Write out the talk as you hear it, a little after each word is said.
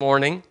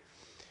morning.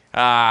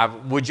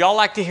 Would y'all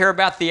like to hear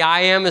about the I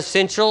Am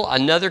Essential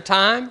another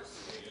time?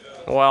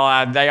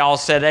 Well, they all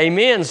said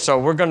amen, so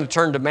we're going to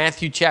turn to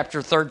Matthew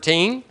chapter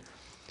 13.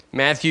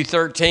 Matthew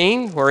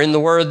 13, we're in the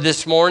Word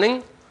this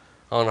morning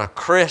on a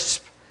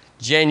crisp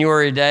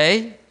January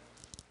day.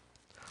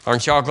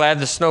 Aren't y'all glad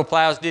the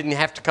snowplows didn't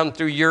have to come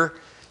through your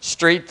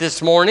street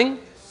this morning?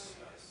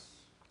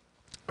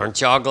 Aren't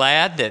y'all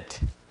glad that...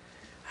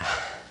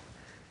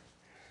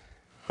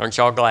 Aren't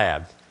y'all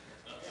glad?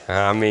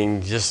 I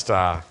mean,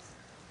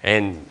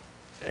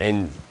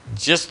 and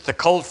just the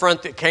cold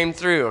front that came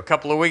through a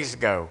couple of weeks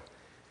ago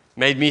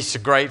made me so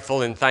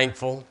grateful and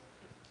thankful.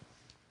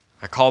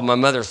 I called my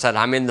mother and said,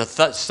 I'm in the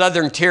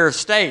southern tier of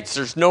states.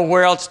 There's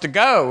nowhere else to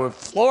go.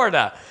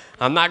 Florida.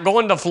 I'm not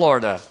going to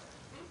Florida.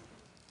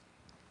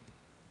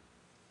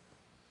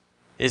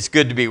 It's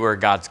good to be where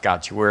God's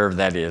got you, wherever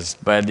that is.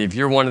 But if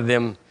you're one of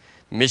them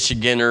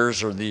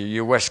Michiganders or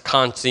your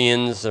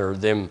Wisconsinians or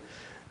them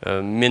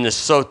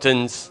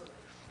Minnesotans,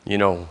 you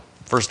know,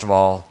 first of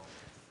all,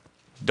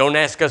 don't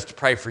ask us to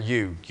pray for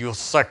you. You'll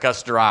suck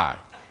us dry.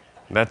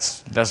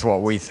 That's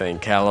what we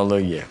think.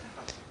 Hallelujah.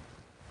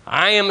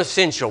 I am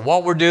essential.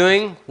 What we're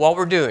doing,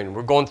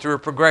 we're going through a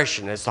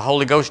progression. As the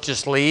Holy Ghost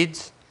just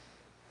leads,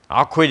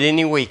 I'll quit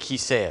any week, he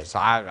says.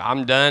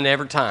 I'm done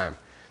every time.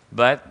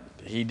 But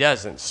he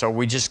doesn't, so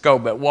we just go.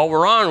 But what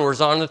we're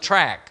on a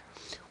track.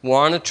 We're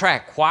on a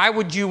track. Why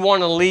would you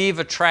want to leave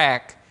a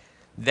track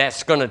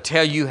that's going to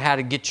tell you how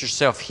to get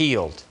yourself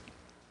healed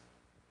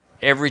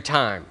every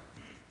time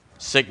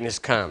sickness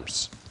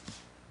comes?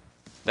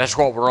 That's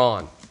what we're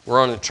on. We're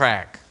on a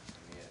track.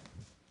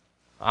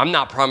 I'm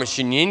not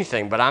promising you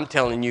anything, but I'm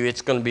telling you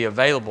it's going to be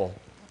available.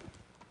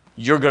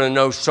 You're going to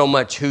know so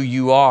much who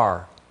you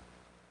are.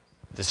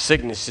 The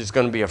sickness is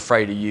going to be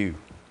afraid of you.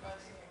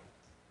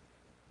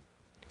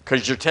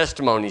 Because your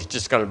testimony is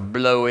just going to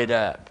blow it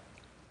up.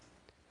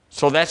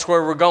 So that's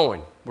where we're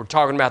going. We're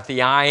talking about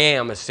the I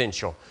am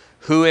essential.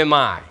 Who am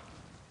I?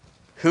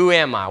 Who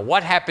am I?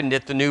 What happened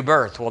at the new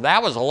birth? Well,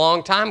 that was a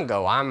long time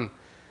ago. I'm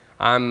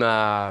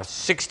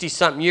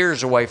 60-something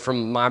years away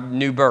from my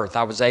new birth.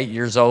 I was 8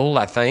 years old,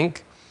 I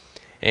think.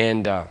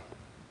 And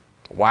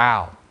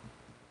wow.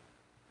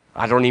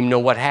 I don't even know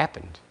what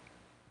happened.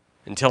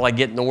 Until I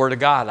get in the Word of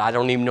God, I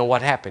don't even know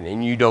what happened.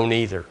 And you don't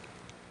either.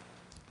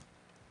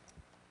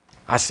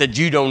 I said,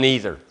 you don't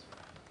either.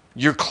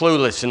 You're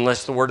clueless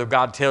unless the Word of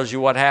God tells you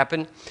what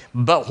happened.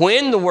 But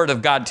when the Word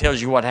of God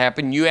tells you what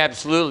happened, you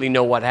absolutely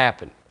know what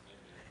happened.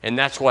 And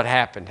that's what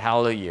happened.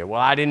 Hallelujah. Well,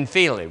 I didn't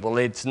feel it. Well,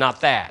 it's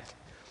not that.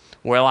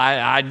 Well,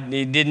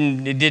 it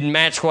didn't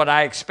match what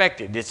I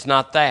expected. It's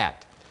not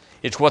that.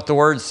 It's what the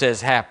Word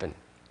says happened.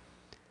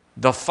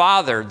 The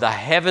Father, the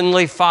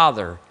Heavenly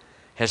Father,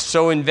 has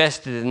so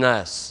invested in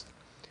us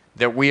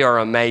that we are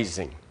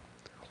amazing.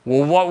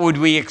 Well, what would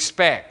we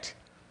expect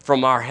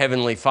from our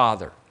Heavenly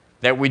Father?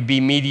 That we'd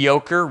be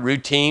mediocre,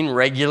 routine,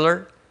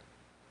 regular,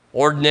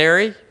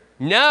 ordinary?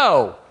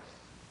 No.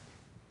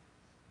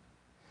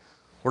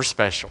 We're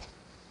special.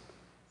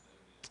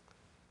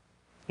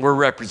 We're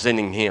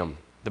representing Him.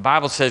 The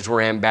Bible says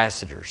we're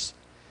ambassadors.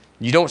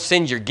 You don't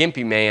send your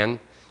gimpy man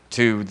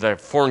to the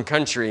foreign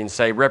country and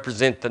say,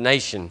 represent the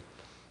nation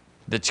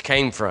that you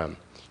came from.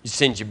 You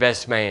send your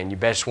best man, your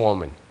best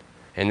woman.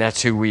 And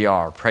that's who we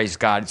are. Praise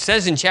God. It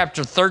says in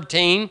chapter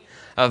 13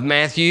 of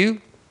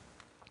Matthew,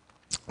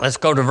 let's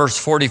go to verse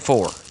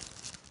 44.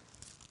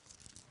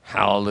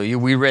 Hallelujah.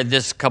 We read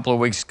this a couple of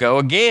weeks ago.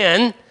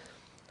 Again,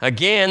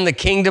 the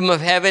kingdom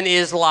of heaven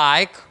is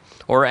like,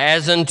 or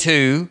as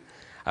unto,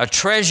 a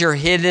treasure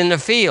hid in a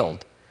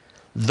field,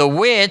 the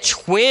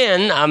which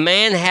when a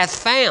man hath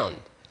found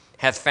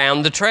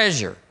the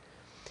treasure,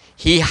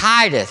 he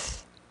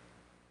hideth,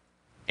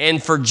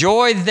 and for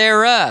joy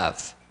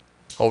thereof,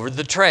 over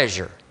the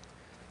treasure,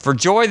 for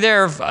joy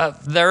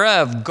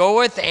thereof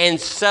goeth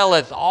and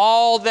selleth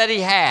all that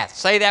he hath.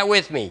 Say that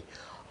with me.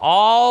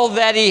 All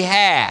that he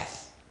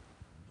hath.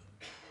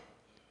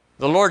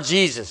 The Lord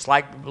Jesus,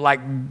 like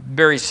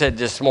Barry said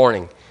this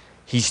morning,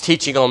 He's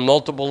teaching on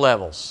multiple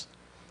levels.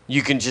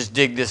 You can just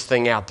dig this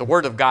thing out. The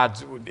Word of God,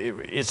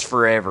 it's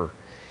forever.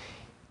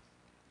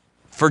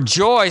 For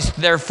joy,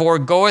 therefore,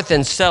 goeth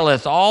and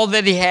selleth all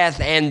that he hath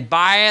and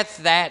buyeth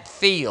that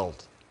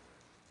field.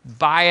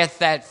 Buyeth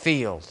that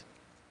field.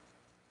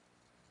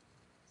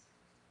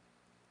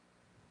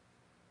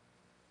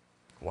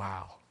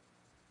 Wow.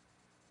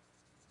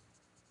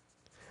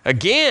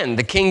 Again,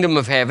 the kingdom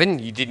of heaven,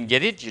 you didn't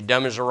get it, you're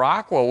dumb as a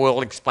rock? Well, we'll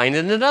explain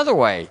it another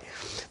way.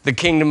 The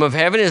kingdom of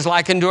heaven is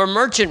like unto a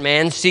merchant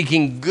man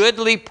seeking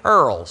goodly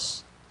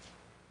pearls,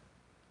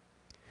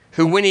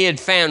 who when he had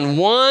found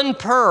one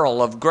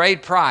pearl of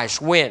great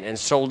price, went and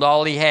sold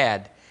all he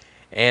had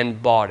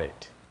and bought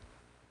it.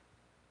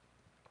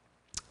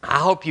 I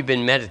hope you've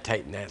been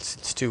meditating that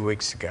since 2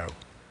 weeks ago.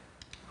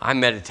 I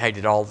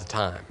meditated all the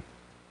time.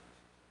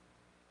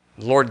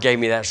 The Lord gave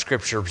me that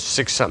scripture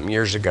 6-something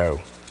years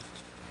ago.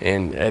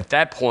 And at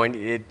that point,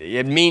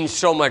 it means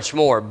so much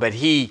more. But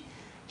he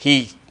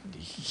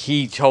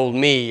told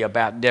me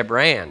about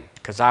Deborah Ann,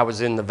 because I was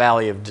in the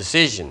valley of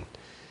decision.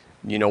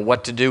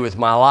 what to do with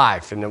my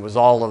life, and it was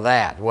all of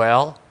that.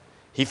 Well,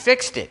 he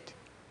fixed it.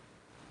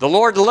 The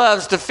Lord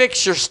loves to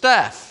fix your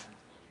stuff.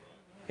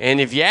 And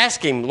if you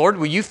ask him, Lord,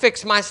 will you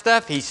fix my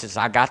stuff? He says,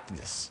 I got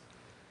this.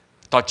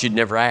 Thought you'd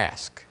never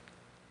ask.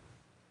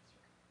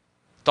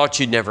 Thought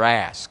you'd never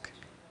ask.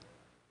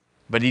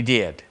 But he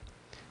did.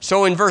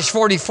 So in verse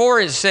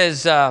 44, it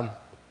says,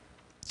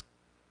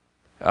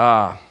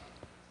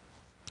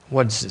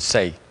 what does it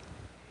say?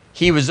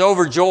 He was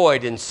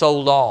overjoyed and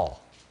sold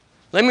all.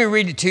 Let me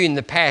read it to you in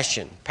the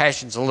Passion.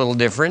 Passion's a little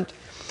different.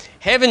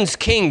 Heaven's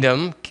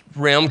kingdom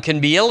realm can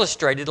be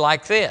illustrated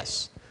like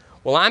this.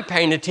 Well, I'm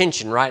paying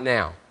attention right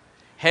now.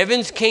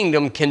 Heaven's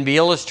kingdom can be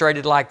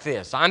illustrated like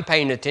this. I'm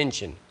paying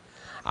attention.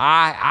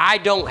 I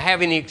don't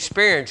have any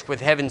experience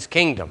with heaven's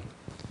kingdom.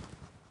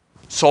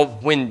 So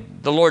when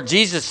the Lord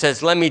Jesus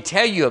says, let me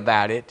tell you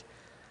about it,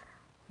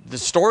 the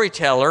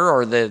storyteller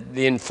or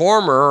the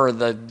informer or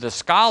the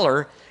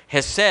scholar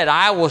has said,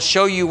 I will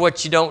show you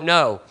what you don't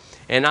know.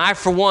 And I,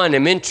 for one,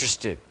 am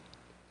interested.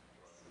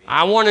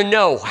 I want to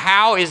know,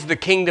 how is the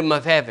kingdom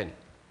of heaven?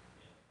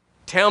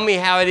 Tell me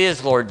how it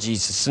is, Lord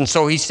Jesus. And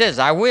so he says,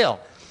 I will.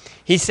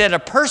 He said, a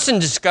person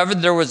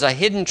discovered there was a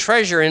hidden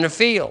treasure in a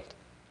field.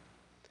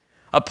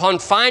 Upon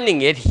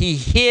finding it, he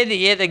hid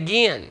it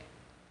again.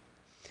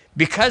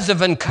 Because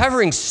of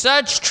uncovering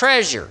such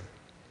treasure,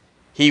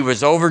 he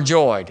was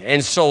overjoyed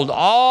and sold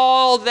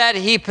all that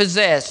he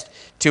possessed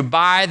to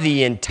buy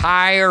the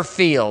entire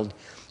field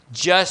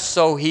just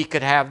so he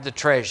could have the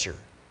treasure.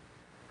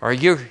 Are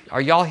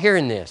y'all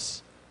hearing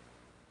this?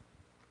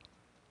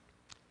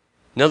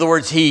 In other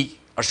words, he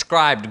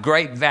ascribed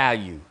great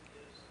value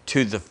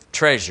to the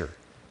treasure.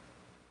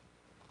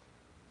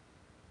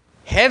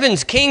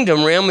 Heaven's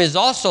kingdom realm is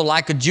also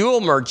like a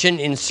jewel merchant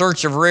in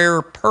search of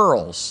rare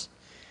pearls.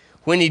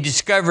 When he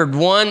discovered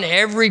one,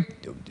 every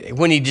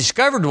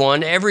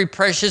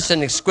precious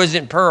and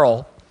exquisite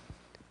pearl,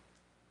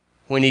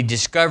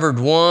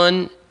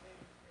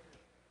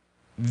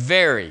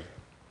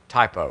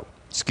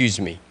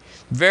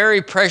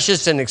 very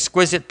precious and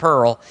exquisite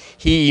pearl,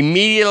 he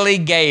immediately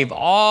gave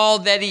all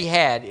that he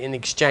had in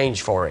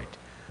exchange for it.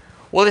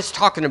 Well, it's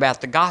talking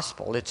about the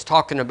gospel. It's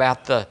talking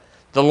about the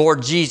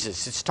Lord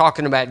Jesus. It's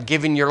talking about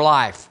giving your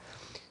life.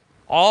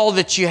 All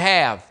that you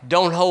have,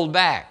 don't hold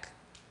back.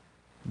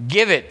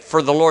 Give it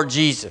for the Lord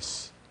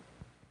Jesus.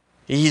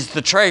 He's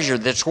the treasure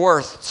that's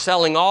worth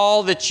selling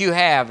all that you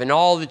have and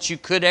all that you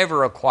could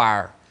ever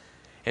acquire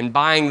and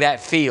buying that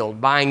field,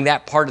 buying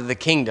that part of the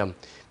kingdom,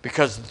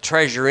 because the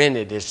treasure in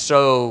it is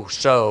so,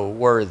 so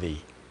worthy.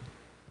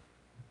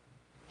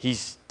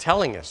 He's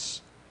telling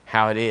us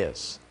how it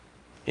is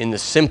in the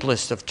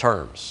simplest of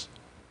terms.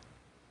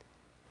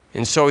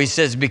 And so he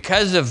says,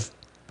 because of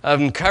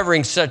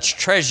uncovering such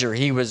treasure,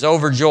 he was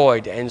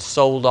overjoyed and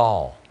sold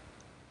all.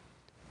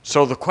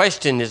 So the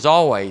question is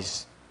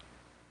always,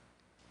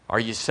 are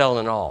you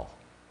selling all?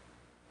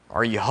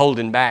 Are you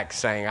holding back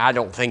saying, I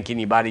don't think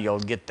anybody will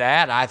get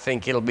that. I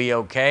think it'll be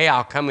okay.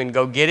 I'll come and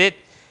go get it.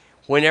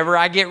 Whenever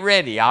I get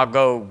ready, I'll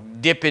go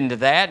dip into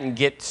that and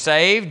get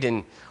saved,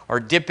 or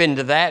dip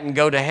into that and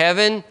go to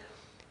heaven.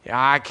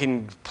 I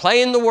can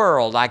play in the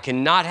world. I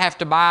can not have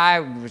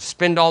to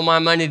spend all my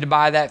money to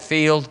buy that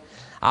field.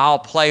 I'll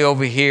play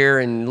over here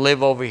and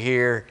live over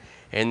here,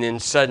 and then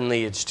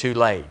suddenly it's too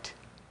late.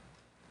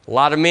 A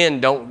lot of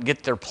men don't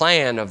get their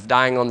plan of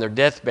dying on their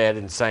deathbed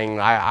and saying,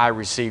 I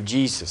received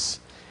Jesus.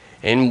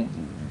 And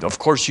of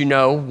course,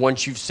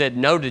 once you've said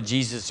no to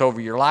Jesus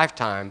over your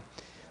lifetime,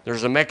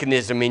 there's a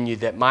mechanism in you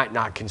that might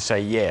not can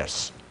say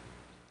yes.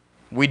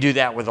 We do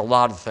that with a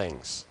lot of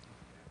things.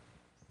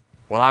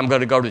 Well, I'm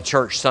going to go to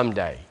church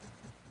someday.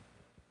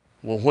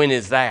 Well, when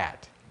is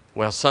that?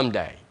 Well,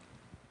 someday.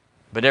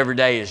 But every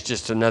day is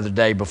just another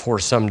day before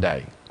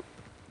someday.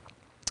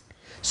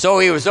 So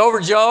he was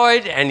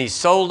overjoyed and he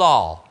sold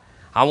all.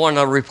 I want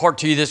to report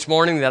to you this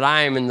morning that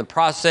I am in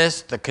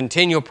the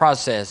continual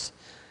process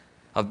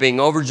of being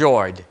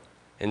overjoyed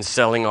and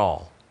selling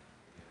all.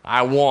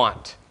 I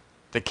want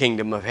the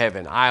kingdom of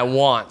heaven. I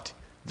want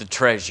the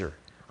treasure.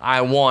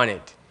 I want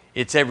it.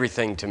 It's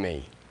everything to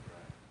me.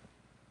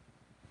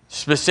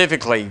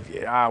 Specifically,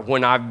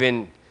 when I've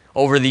been,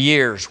 over the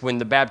years, when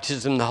the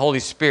baptism of the Holy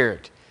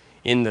Spirit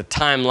in the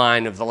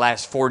timeline of the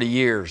last 40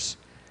 years,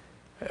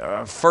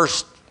 the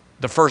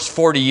first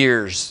 40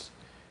 years,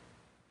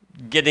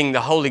 getting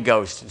the Holy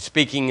Ghost and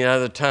speaking in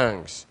other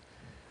tongues,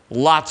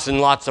 lots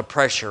and lots of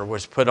pressure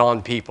was put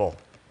on people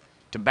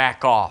to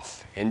back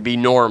off and be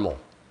normal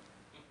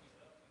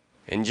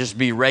and just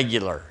be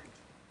regular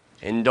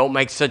and don't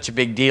make such a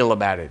big deal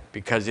about it,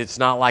 because it's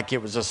not like it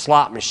was a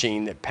slot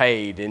machine that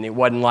paid, and it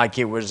wasn't like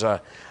it was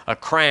a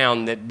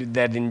crown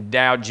that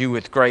endowed you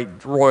with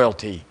great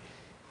royalty.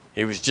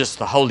 It was just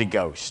the Holy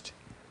Ghost.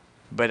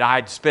 But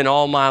I'd spent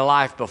all my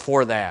life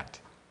before that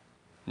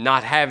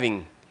not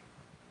having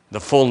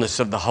the fullness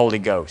of the Holy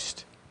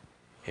Ghost.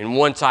 And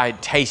once I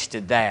had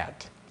tasted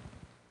that,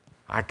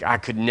 I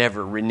could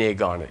never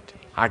renege on it.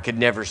 I could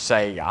never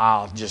say,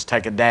 I'll just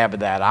take a dab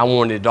of that. I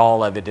wanted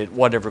all of it at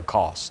whatever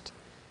cost.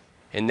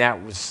 And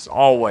that was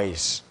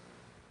always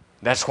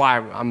That's why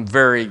I'm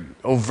very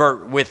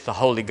overt with the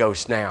Holy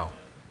Ghost now.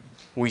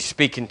 We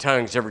speak in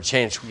tongues every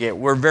chance we get.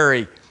 We're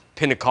very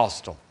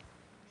Pentecostal.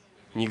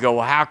 And you go,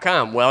 well, how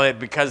come? Well,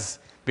 because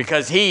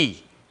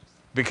he.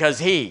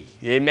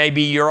 It may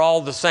be you're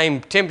all the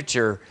same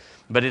temperature,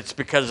 but it's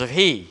because of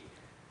he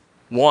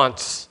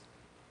wants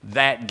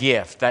that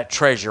gift, that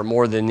treasure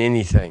more than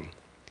anything.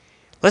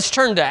 Let's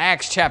turn to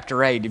Acts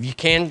chapter 8. If you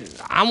can,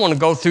 I want to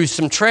go through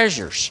some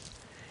treasures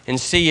and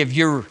see if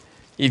you're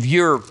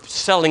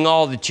selling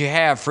all that you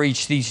have for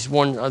each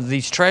one of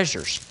these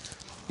treasures.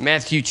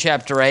 Acts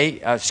chapter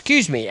 8. Acts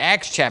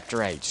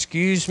chapter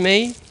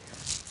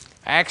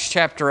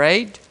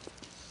 8.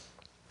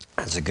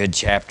 That's a good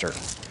chapter.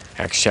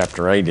 Acts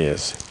chapter 8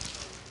 is.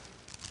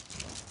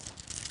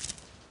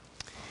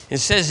 It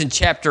says in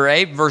chapter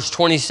 8, verse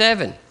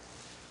 27.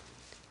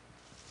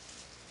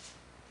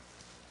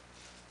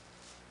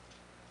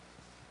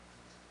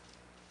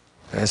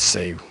 Let's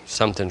see.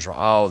 Something's wrong.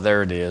 Oh,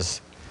 there it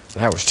is.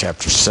 That was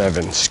chapter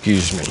 7.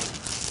 Excuse me.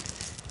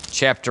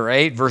 Chapter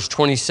 8, verse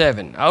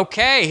 27.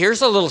 Okay,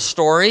 here's a little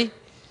story.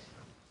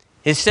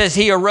 It says,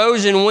 he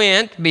arose and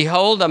went.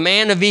 Behold, a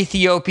man of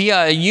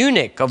Ethiopia, a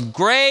eunuch of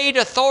great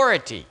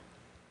authority.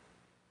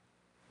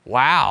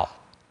 Wow.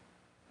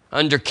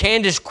 Under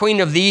Candace,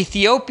 queen of the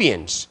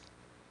Ethiopians.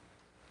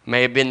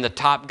 May have been the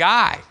top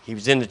guy. He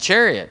was in the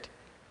chariot.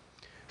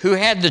 Who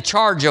had the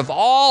charge of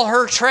all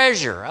her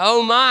treasure.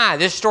 Oh my,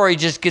 this story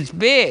just gets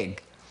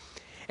big.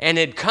 And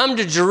had come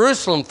to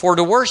Jerusalem for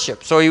to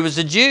worship. So he was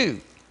a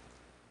Jew.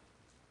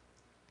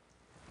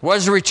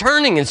 Was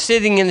returning and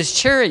sitting in his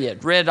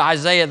chariot. Read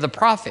Isaiah the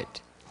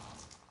prophet.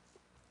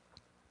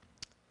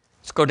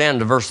 Let's go down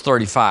to verse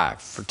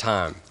 35 for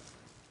time.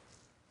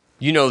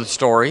 You know the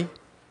story.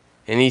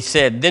 And he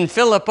said, then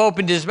Philip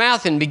opened his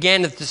mouth and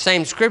began at the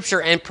same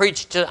scripture and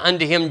preached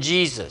unto him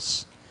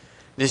Jesus.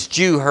 This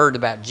Jew heard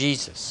about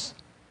Jesus.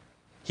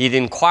 He'd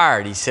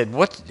inquired. He said,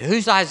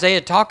 who's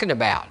Isaiah talking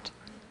about?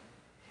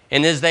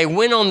 And as they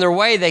went on their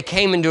way, they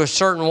came into a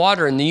certain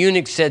water. And the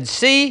eunuch said,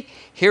 see,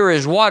 here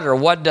is water.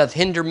 What doth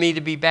hinder me to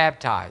be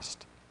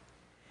baptized?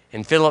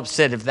 And Philip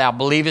said, if thou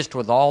believest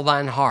with all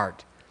thine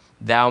heart,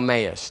 thou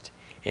mayest.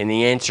 And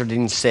he answered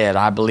and said,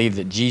 I believe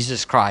that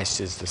Jesus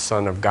Christ is the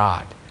Son of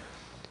God.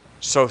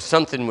 So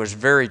something was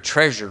very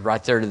treasured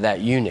right there to that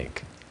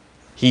eunuch.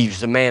 He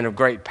was a man of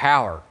great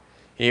power.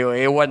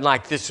 It wasn't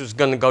like this was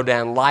going to go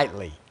down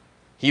lightly.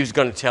 He was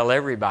going to tell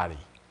everybody.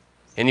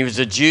 And he was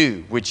a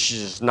Jew, which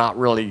is not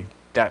really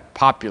that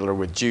popular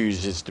with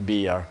Jews, is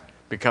to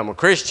become a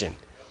Christian.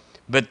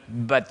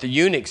 But the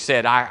eunuch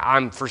said,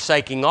 I'm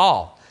forsaking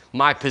all.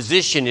 My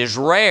position is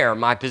rare.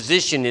 My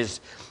position is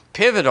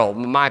pivotal.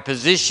 My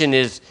position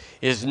is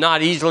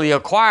not easily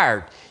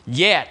acquired.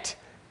 Yet,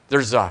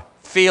 there's a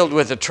field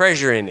with a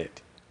treasure in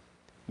it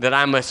that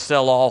I must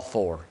sell all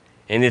for.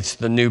 And it's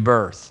the new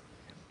birth.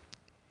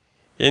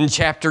 In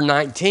chapter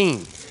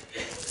 19,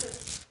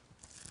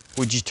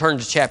 would you turn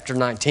to chapter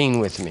 19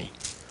 with me?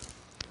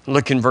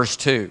 Look in verse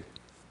 2.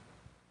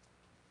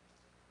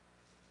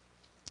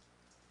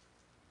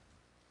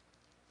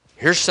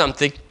 Here's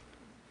something,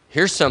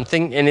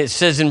 and it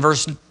says in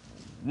verse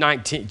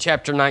 19,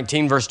 chapter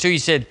 19, verse 2, he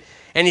said,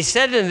 and he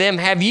said to them,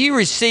 have ye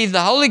received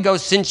the Holy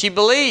Ghost since ye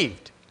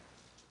believed?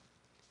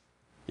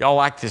 Y'all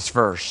like this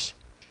verse.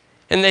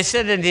 And they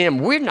said unto him,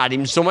 we've not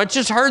even so much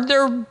as heard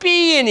there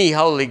be any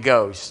Holy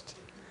Ghost.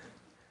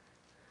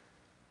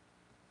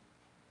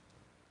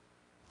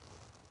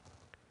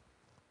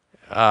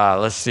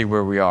 Let's see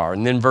where we are.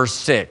 And then verse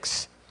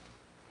 6,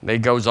 he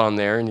goes on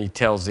there and he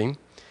tells him.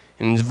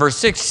 And in verse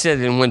 6 he said,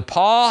 and when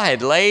Paul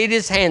had laid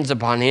his hands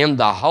upon him,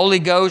 the Holy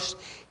Ghost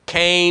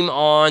came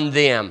on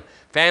them.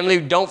 Family,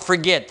 don't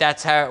forget,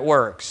 that's how it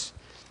works.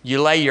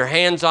 You lay your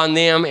hands on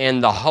them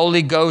and the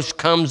Holy Ghost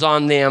comes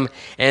on them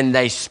and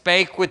they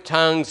spake with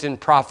tongues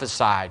and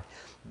prophesied.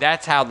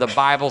 That's how the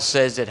Bible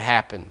says it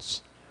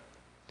happens.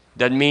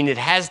 Doesn't mean it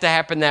has to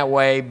happen that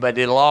way, but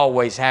it'll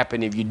always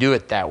happen if you do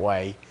it that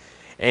way.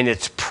 And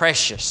it's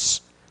precious.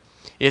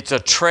 It's a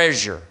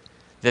treasure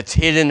that's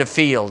hid in a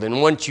field.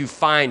 And once you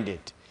find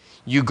it,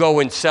 you go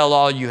and sell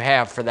all you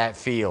have for that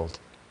field.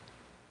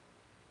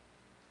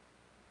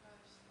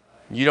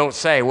 You don't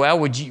say, well,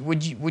 would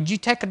you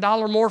take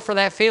 $1 more for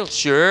that field?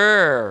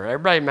 Sure.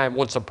 Everybody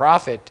wants a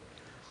profit.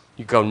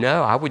 You go,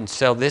 no, I wouldn't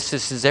sell this.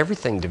 This is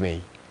everything to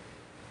me.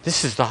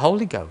 This is the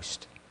Holy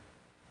Ghost.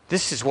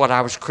 This is what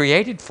I was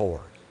created for.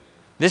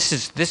 This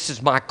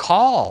is my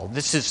call.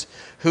 This is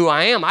who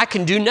I am. I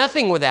can do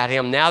nothing without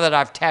him now that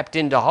I've tapped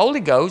into Holy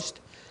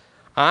Ghost.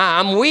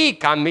 I'm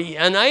weak. I'm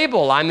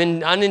unable. I'm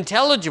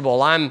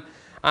unintelligible. I'm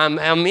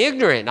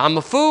ignorant. I'm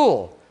a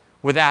fool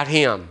without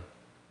him.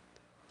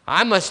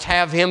 I must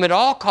have him at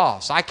all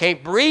costs. I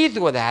can't breathe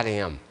without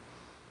him.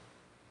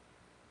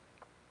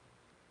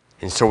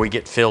 And so we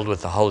get filled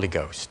with the Holy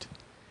Ghost.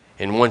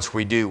 And once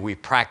we do, we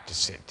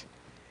practice it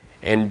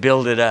and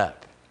build it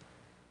up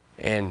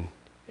and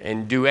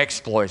do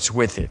exploits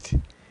with it.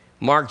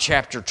 Mark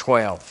chapter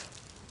 12.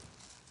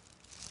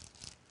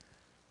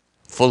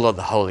 Full of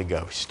the Holy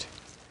Ghost.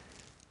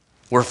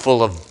 We're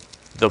full of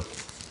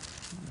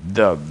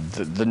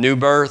the new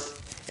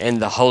birth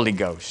and the Holy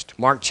Ghost.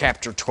 Mark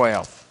chapter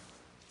 12.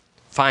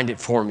 Find it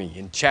for me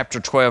in chapter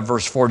 12,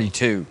 verse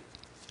 42.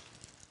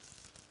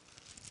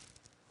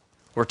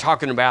 We're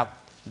talking about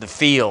the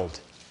field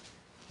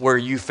where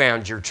you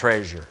found your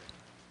treasure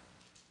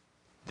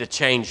that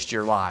changed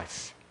your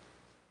life.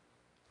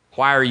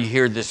 Why are you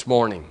here this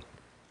morning?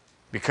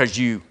 Because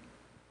you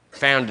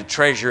found a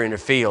treasure in a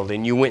field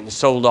and you went and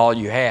sold all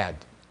you had.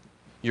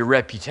 Your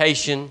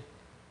reputation,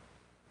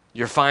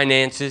 your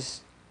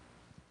finances,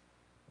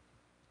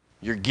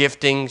 your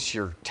giftings,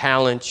 your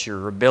talents,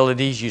 your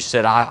abilities. You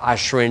said, I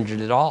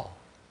surrendered it all.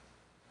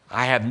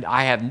 I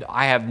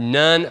have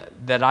none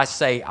that I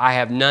say, I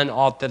have none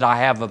aught that I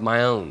have of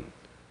my own.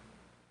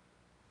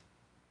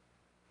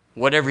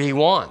 Whatever he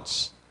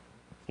wants,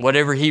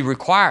 whatever he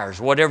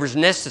requires, whatever's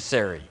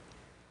necessary,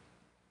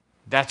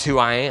 that's who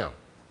I am.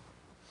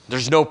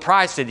 There's no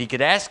price that he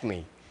could ask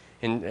me.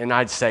 And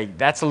I'd say,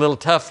 that's a little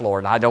tough,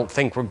 Lord. I don't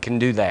think we can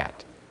do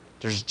that.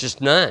 There's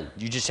just none.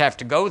 You just have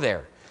to go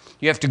there.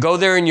 You have to go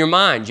there in your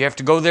mind. You have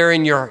to go there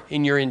in your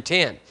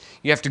intent.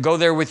 You have to go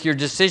there with your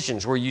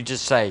decisions where you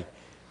just say,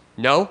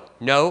 no,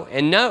 no,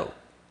 and no.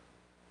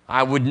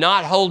 I would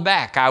not hold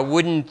back. I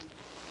wouldn't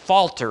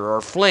falter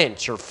or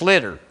flinch or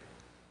flitter.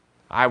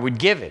 I would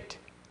give it.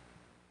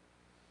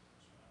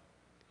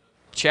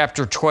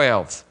 Chapter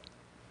 12,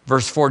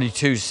 verse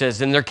 42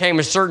 says, and there came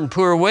a certain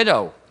poor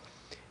widow,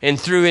 and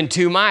threw in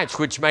 2 mites,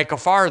 which make a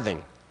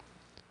farthing.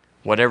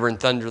 Whatever in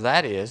thunder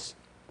that is.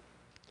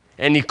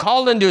 And he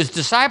called unto his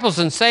disciples,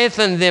 and saith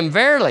unto them,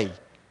 verily,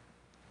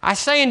 I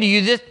say unto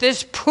you that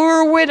this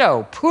poor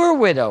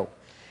widow,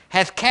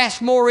 hath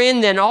cast more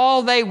in than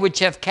all they which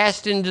have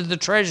cast into the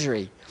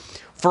treasury.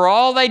 For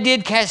all they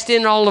did cast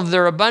in all of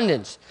their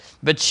abundance,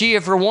 but she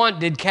of her want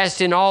did cast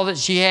in all that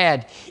she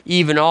had,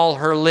 even all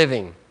her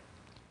living.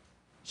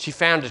 She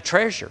found a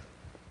treasure.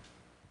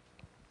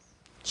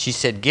 She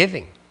said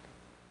giving.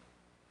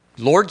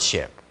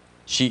 Lordship.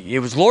 It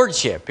was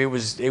lordship. It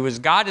was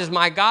God is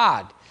my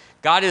God.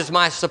 God is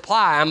my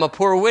supply. I'm a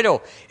poor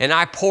widow, and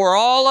I pour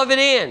all of it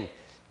in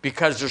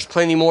because there's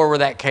plenty more where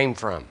that came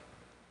from.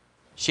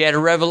 She had a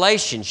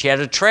revelation. She had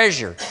a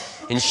treasure,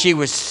 and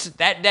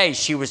that day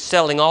she was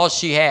selling all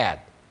she had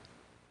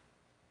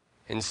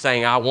and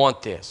saying, I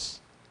want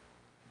this,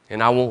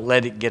 and I won't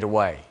let it get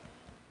away.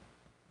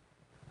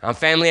 Now,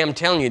 family, I'm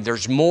telling you,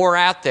 there's more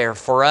out there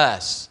for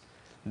us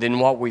than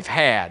what we've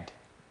had.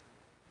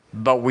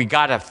 But we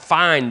got to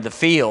find the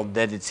field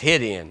that it's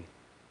hid in.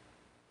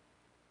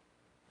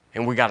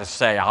 And we got to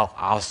say,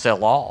 I'll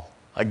sell all.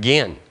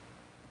 Again,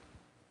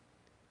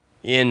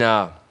 in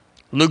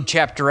Luke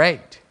chapter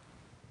 8.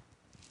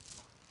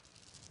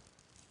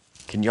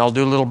 Can y'all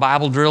do a little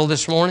Bible drill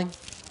this morning?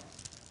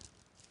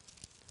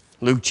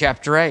 Luke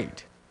chapter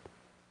 8.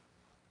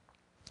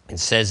 It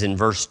says in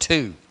verse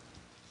 2.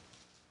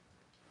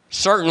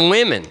 Certain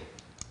women.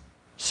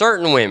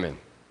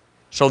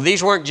 So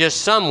these weren't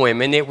just some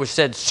women, it was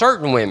said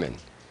certain women.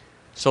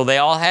 So they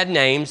all had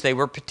names, they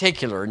were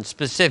particular and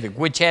specific,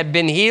 which had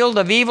been healed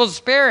of evil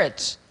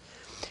spirits.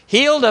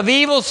 Healed of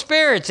evil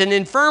spirits and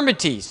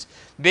infirmities.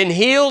 Been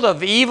healed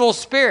of evil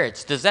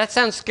spirits. Does that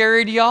sound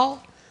scary to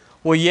y'all?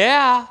 Well,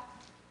 yeah.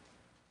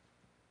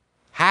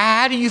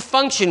 How do you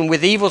function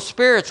with evil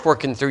spirits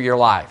working through your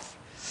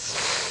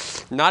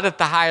life? Not at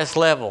the highest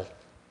level.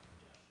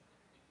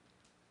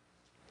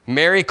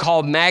 Mary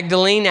called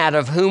Magdalene, out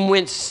of whom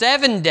went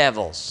 7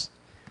 devils.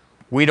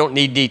 We don't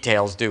need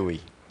details, do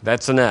we?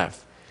 That's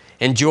enough.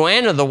 And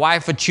Joanna, the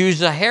wife of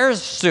Chuza,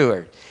 Harris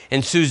steward,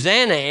 and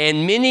Susanna,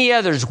 and many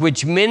others,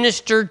 which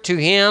ministered to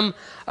him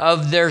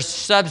of their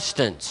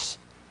substance.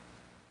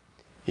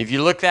 If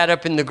you look that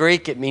up in the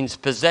Greek, it means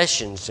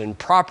possessions and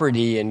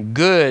property and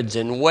goods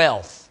and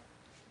wealth.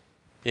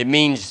 It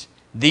means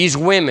these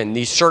women,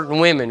 these certain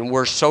women,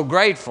 were so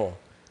grateful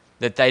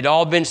that they'd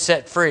all been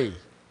set free.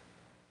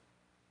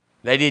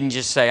 They didn't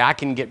just say, I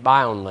can get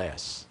by on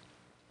less.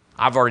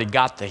 I've already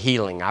got the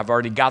healing. I've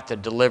already got the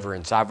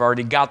deliverance. I've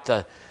already got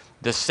the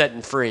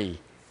setting free.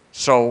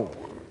 So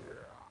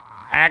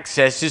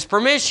access is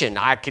permission.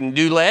 I can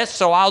do less,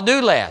 so I'll do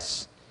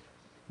less.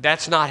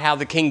 That's not how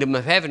the kingdom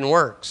of heaven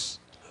works.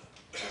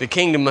 The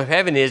kingdom of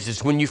heaven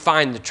is when you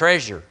find the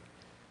treasure,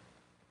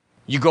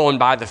 you go and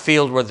buy the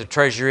field where the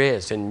treasure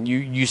is, and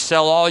you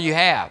sell all you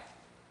have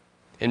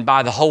and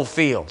buy the whole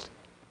field,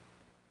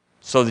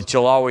 so that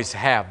you'll always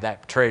have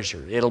that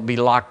treasure. It'll be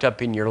locked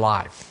up in your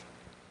life.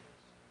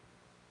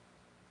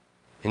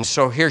 And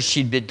so here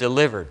she'd been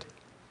delivered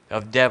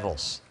of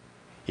devils.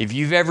 If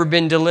you've ever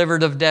been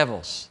delivered of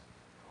devils,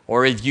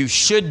 or if you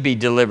should be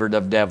delivered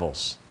of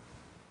devils,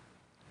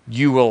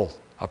 you will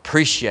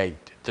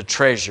appreciate the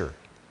treasure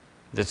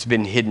that's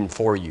been hidden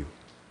for you.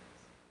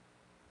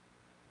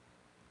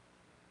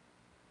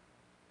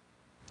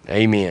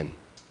 Amen.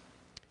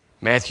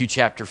 Matthew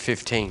chapter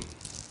 15.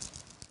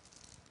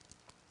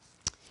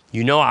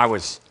 You know, I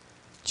was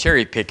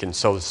cherry picking,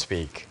 so to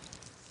speak.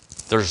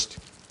 There's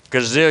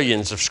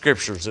gazillions of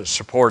scriptures that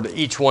support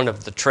each one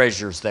of the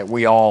treasures that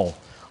we all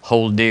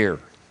hold dear.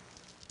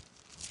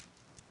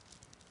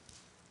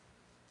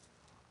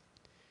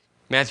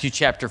 Matthew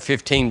chapter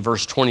 15,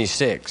 verse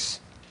 26.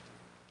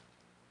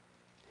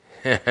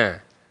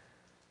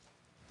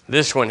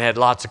 This one had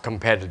lots of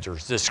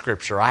competitors, this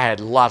scripture. I had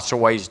lots of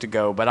ways to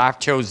go, but I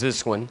chose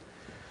this one.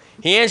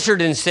 He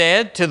answered and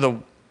said to the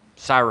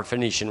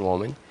Syrophoenician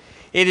woman,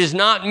 "It is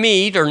not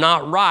meet or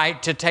not right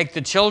to take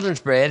the children's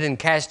bread and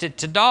cast it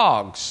to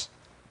dogs."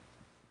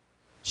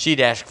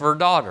 She'd asked for her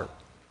daughter.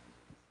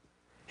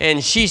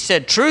 And she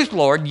said, "Truth,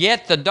 Lord,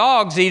 yet the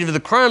dogs eat of the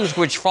crumbs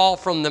which fall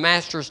from the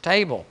master's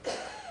table."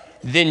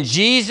 Then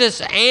Jesus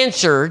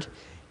answered,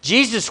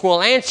 Jesus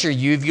will answer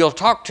you if you'll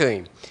talk to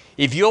him.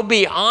 If you'll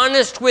be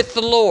honest with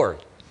the Lord.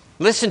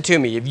 Listen to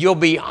me. If you'll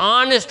be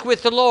honest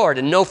with the Lord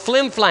and no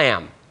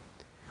flim-flam.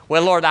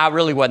 Well, Lord, I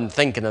really wasn't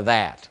thinking of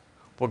that.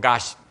 Well,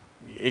 gosh,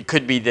 it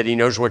could be that he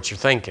knows what you're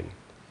thinking.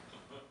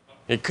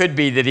 It could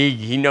be that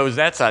he knows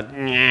that's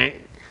a...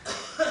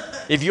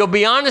 If you'll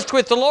be honest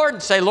with the Lord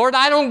and say, "Lord,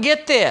 I don't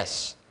get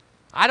this.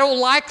 I don't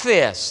like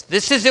this.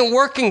 This isn't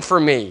working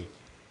for me."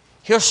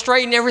 He'll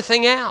straighten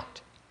everything out.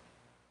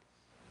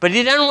 But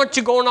he doesn't want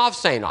you going off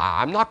saying,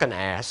 "I'm not going to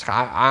ask.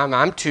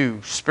 I'm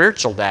too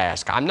spiritual to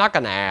ask. I'm not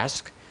going to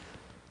ask."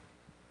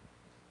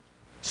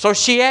 So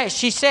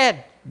she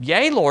said,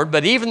 "Yea, Lord,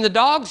 but even the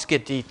dogs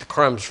get to eat the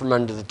crumbs from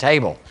under the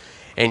table."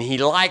 And he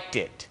liked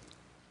it.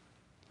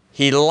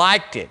 He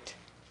liked it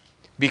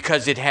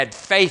because it had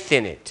faith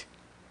in it.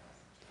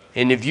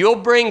 And if you'll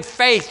bring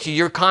faith to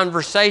your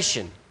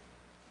conversation,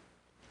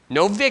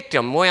 no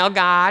victim, "Well,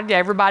 God,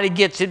 everybody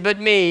gets it but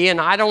me,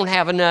 and I don't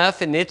have enough,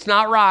 and it's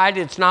not right,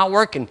 it's not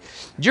working."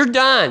 You're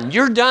done,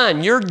 you're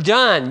done, you're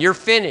done, you're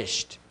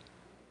finished.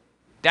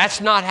 That's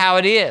not how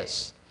it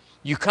is.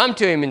 You come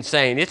to him and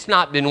saying, "It's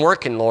not been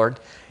working, Lord,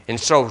 and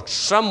so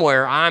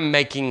somewhere I'm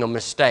making a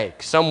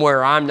mistake.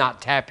 Somewhere I'm not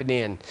tapping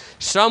in.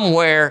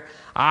 Somewhere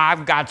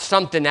I've got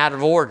something out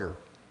of order."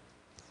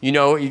 You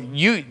know,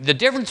 the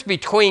difference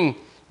between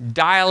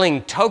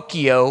dialing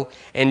Tokyo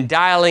and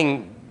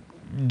dialing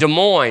Des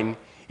Moines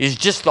is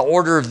just the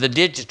order of the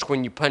digits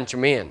when you punch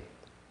them in.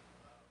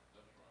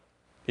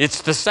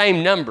 It's the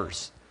same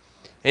numbers.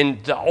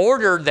 And the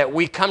order that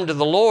we come to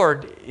the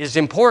Lord is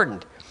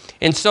important.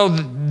 And so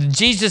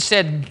Jesus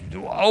said,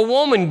 "O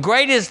woman,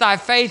 great is thy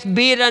faith,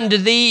 be it unto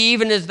thee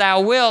even as thou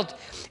wilt."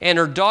 And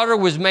her daughter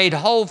was made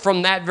whole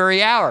from that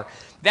very hour.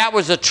 That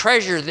was a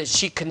treasure that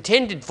she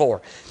contended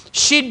for.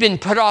 She'd been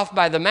put off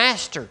by the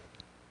master.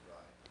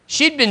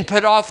 She'd been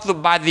put off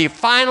by the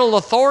final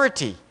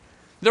authority.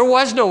 There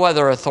was no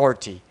other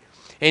authority.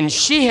 And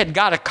she had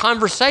got a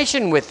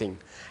conversation with him.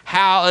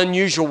 How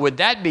unusual would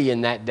that be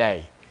in that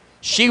day?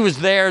 She was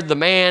there, the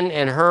man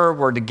and her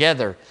were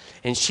together,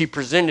 and she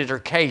presented her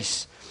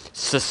case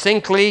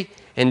succinctly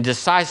and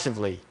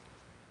decisively.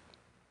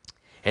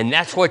 And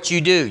that's what you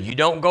do. You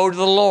don't go to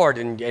the Lord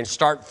and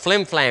start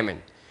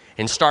flim-flamming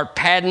and start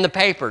padding the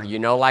paper, you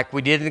know, like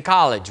we did in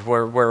college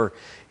where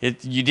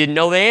you didn't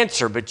know the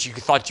answer, but you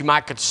thought you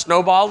might could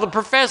snowball the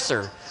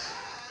professor.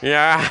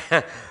 Yeah,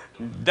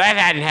 that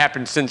hadn't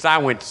happened since I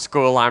went to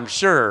school, I'm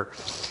sure.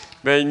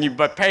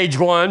 But page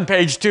 1,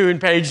 page 2,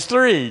 and page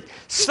 3,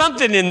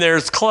 something in there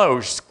is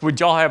close. Would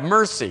y'all have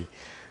mercy?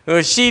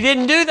 Well, she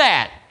didn't do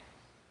that.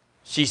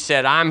 She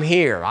said, "I'm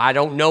here. I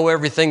don't know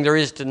everything there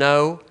is to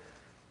know,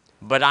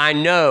 but I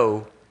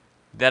know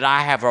that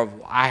I have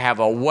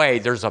a way.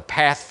 There's a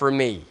path for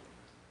me."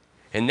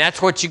 And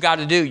that's what you got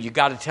to do. You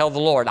got to tell the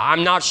Lord,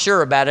 "I'm not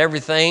sure about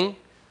everything."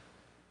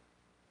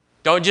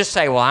 Don't just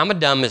say, "Well, I'm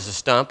dumb as a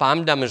stump.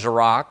 I'm dumb as a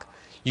rock."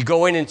 You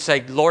go in and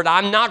say, "Lord,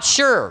 I'm not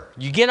sure."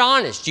 You get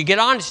honest. You get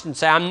honest and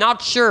say, "I'm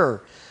not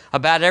sure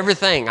about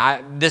everything.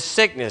 This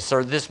sickness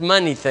or this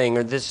money thing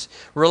or this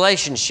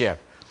relationship.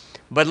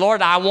 But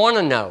Lord, I want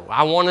to know.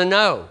 I want to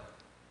know."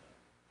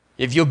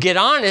 If you'll get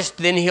honest,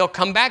 then he'll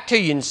come back to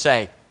you and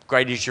say,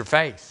 "Great is your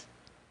faith."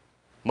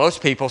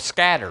 Most people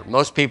scatter.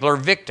 Most people are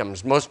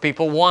victims. Most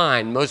people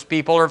whine. Most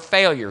people are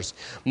failures.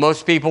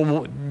 Most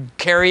people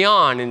carry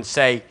on and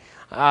say,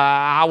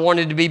 "I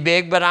wanted to be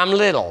big, but I'm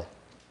little."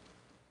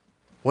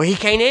 Well, he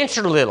can't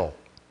answer little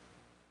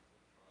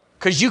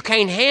because you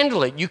can't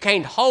handle it. You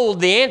can't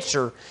hold the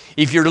answer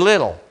if you're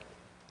little.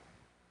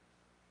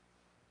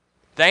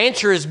 The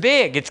answer is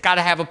big. It's got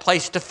to have a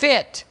place to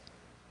fit.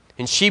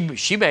 And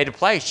she made a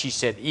place. She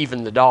said,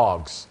 "Even the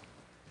dogs."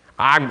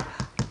 I'm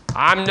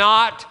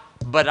not,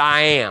 but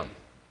I am.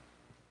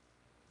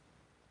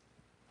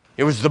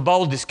 It was the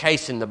boldest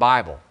case in the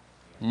Bible.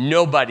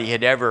 Nobody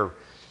had ever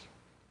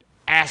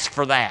asked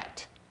for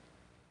that.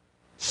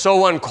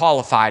 So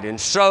unqualified and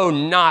so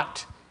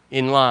not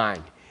in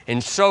line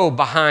and so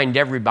behind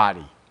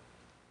everybody.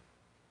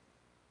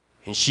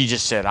 And she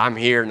just said, "I'm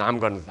here and I'm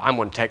going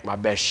to take my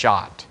best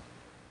shot."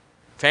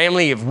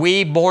 Family, if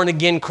we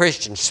born-again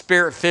Christians,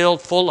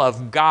 Spirit-filled, full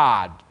of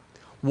God,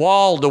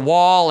 wall to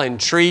wall and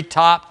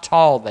treetop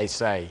tall, they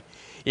say,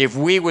 if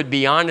we would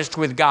be honest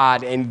with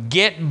God and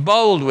get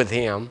bold with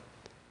him,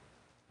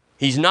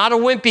 he's not a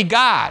wimpy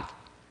God.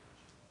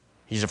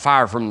 He's a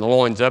fire from the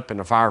loins up and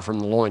a fire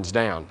from the loins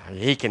down.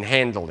 He can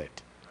handle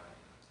it.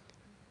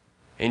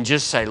 And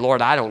just say,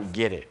 "Lord, I don't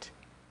get it,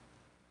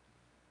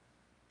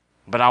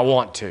 but I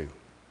want to.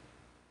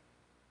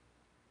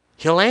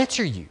 He'll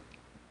answer you.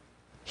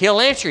 He'll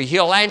answer you.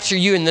 He'll answer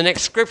you in the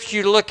next scripture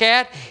you look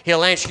at.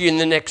 He'll answer you in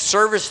the next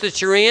service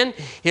that you're in.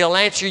 He'll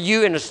answer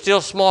you in a still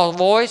small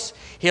voice.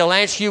 He'll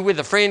answer you with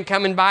a friend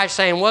coming by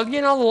saying, well,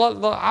 you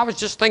know, I was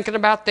just thinking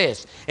about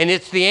this. And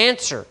it's the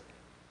answer.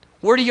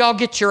 Where do y'all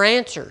get your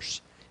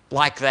answers?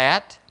 Like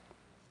that?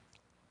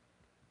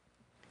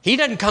 He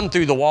doesn't come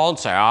through the wall and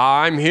say,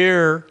 I'm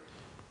here.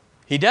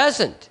 He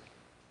doesn't.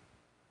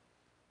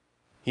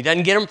 He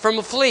doesn't get them from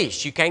a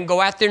fleece. You can't go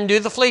out there and do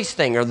the fleece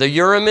thing or the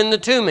Urim and the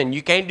Thummim.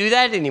 You can't do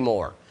that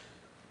anymore.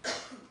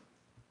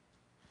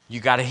 You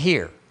got to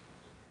hear.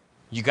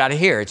 You got to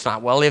hear. It's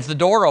not, well, if the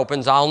door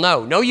opens, I'll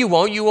know. No, you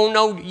won't. You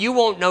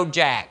won't know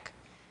jack.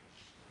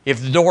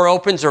 If the door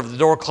opens or if the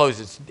door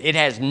closes, it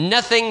has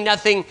nothing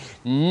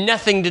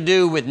to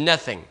do with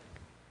nothing.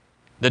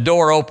 The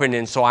door opened,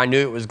 and so I knew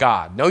it was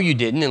God. No, you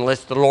didn't,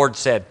 unless the Lord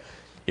said,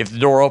 if the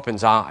door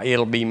opens,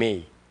 it'll be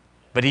me.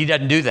 But he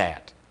doesn't do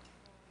that.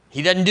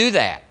 He doesn't do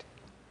that.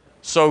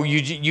 So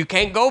you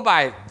can't go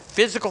by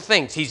physical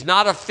things. He's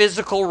not a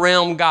physical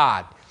realm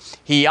God.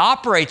 He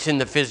operates in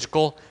the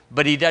physical,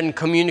 but he doesn't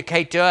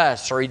communicate to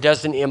us, or he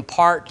doesn't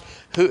impart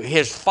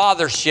his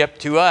fathership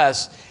to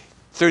us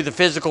through the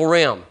physical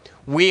realm.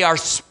 We are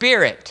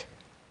spirit,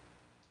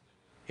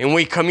 and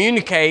we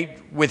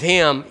communicate with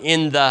him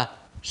in the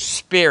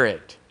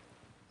spirit.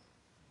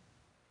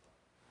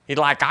 You're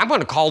like, I'm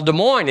going to call Des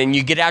Moines, and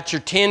you get out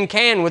your tin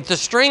can with the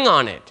string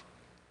on it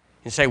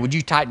and say, would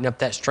you tighten up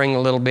that string a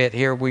little bit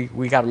here?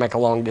 We got to make a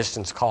long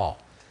distance call.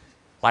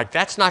 Like,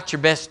 that's not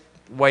your best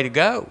way to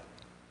go.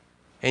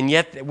 And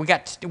yet we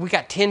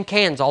got tin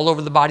cans all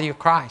over the body of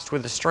Christ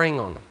with a string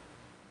on them.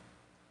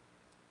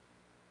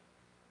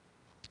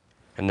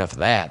 Enough of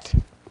that.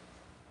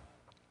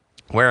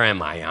 Where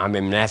am I? I'm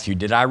in Matthew.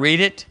 Did I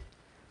read it?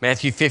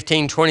 Matthew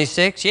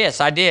 15:26?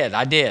 Yes, I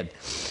did.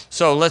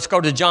 So let's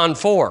go to John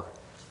 4.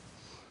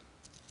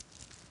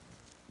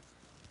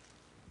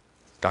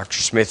 Dr.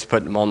 Smith's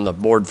putting them on the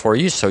board for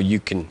you so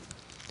you can,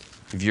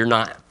 if you're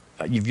not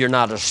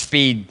a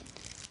speed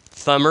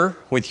thumber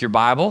with your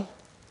Bible,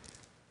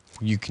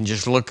 you can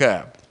just look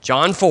up.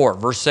 John 4,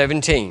 verse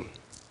 17.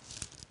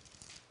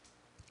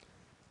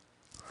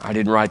 I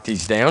didn't write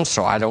these down,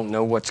 so I don't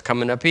know what's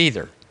coming up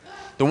either.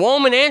 The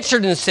woman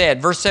answered and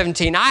said, verse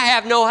 17, I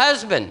have no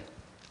husband.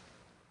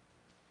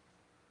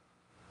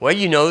 Well,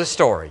 you know the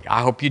story.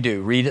 I hope you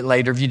do. Read it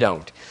later if you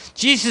don't.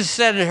 Jesus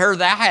said to her,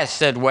 thou hast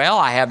said well,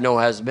 I have no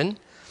husband.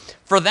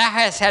 For thou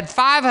hast had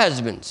 5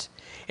 husbands,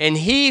 and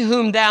he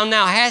whom thou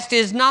now hast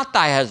is not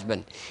thy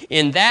husband.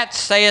 In that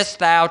sayest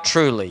thou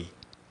truly.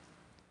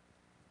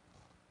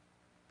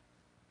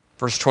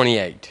 Verse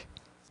 28.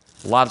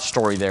 A lot of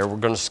story there. We're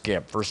going to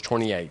skip verse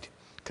 28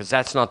 because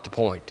that's not the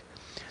point.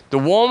 The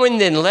woman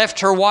then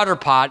left her water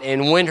pot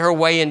and went her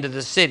way into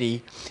the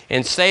city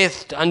and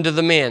saith unto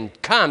the men,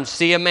 come,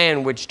 see a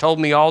man which told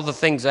me all the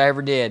things I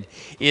ever did.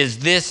 Is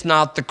this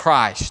not the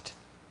Christ?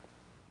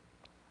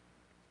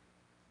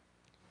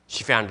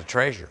 She found a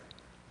treasure.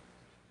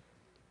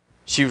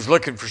 She was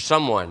looking for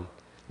someone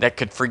that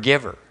could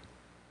forgive her.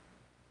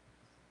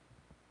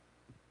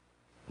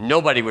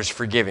 Nobody was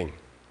forgiving.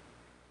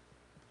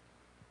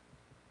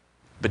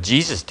 But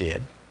Jesus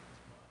did.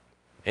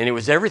 And it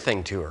was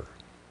everything to her.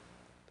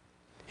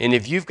 And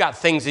if you've got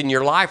things in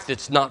your life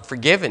that's not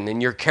forgiven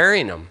and you're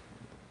carrying them,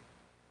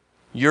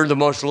 you're the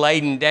most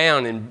laden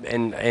down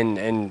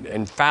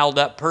and fouled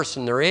up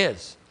person there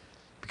is.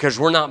 Because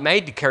we're not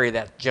made to carry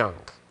that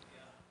junk.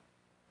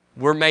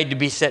 We're made to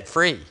be set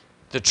free.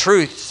 The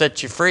truth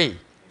sets you free.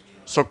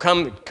 So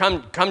come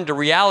to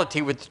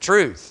reality with the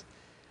truth.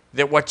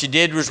 That what you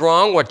did was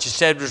wrong, what you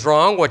said was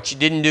wrong, what you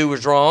didn't do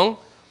was wrong.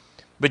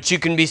 But you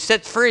can be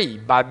set free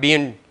by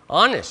being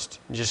honest.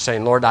 Just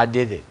saying, Lord, I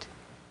did it.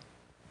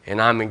 And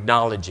I'm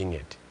acknowledging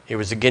it. It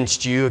was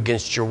against you,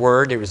 against your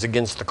word. It was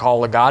against the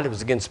call of God. It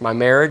was against my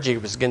marriage.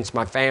 It was against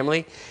my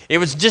family. It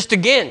was just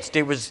against.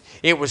 It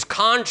was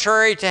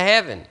contrary to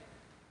heaven.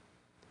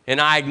 And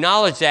I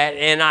acknowledge that,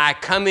 and I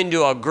come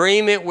into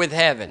agreement with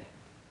heaven.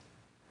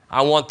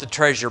 I want the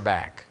treasure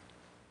back.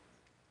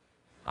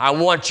 I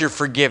want your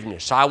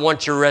forgiveness. I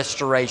want your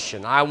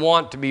restoration. I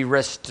want to be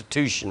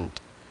restitutioned.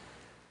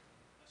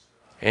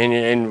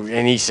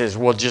 And he says,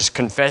 well, just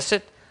confess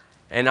it.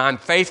 And I'm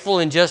faithful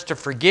and just to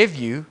forgive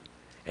you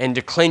and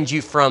to cleanse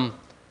you from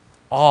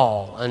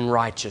all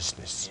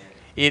unrighteousness.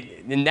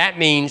 And that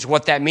means,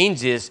 what that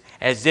means is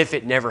as if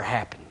it never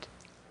happened.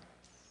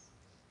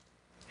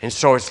 And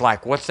so it's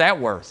like, what's that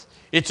worth?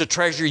 It's a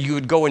treasure you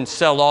would go and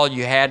sell all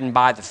you had and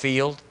buy the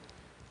field.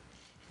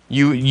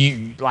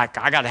 You like,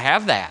 I got to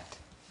have that.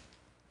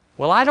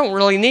 Well, I don't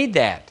really need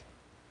that,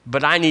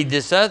 but I need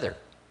this other.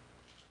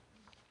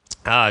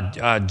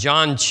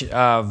 John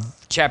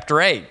chapter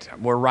 8.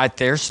 We're right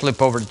there.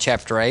 Slip over to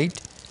chapter 8.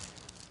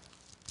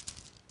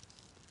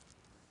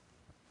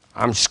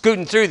 I'm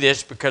scooting through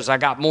this because I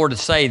got more to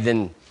say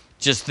than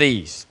just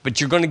these. But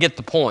you're going to get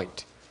the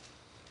point.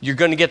 You're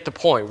going to get the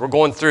point. We're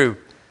going through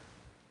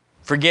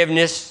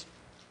forgiveness,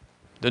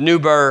 the new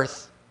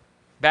birth,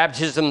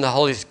 baptism of the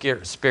Holy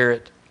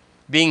Spirit,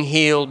 being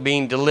healed,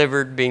 being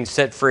delivered, being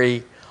set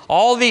free.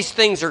 All these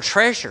things are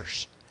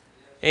treasures.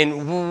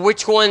 And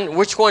which one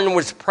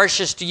was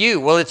precious to you?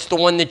 Well, it's the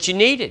one that you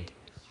needed.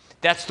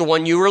 That's the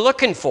one you were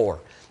looking for.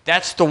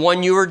 That's the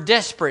one you were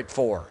desperate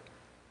for.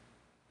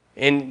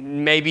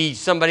 And maybe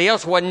somebody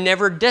else wasn't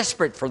never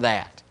desperate for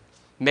that.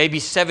 Maybe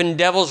 7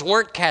 devils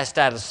weren't cast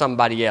out of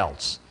somebody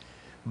else.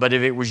 But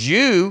if it was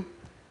you,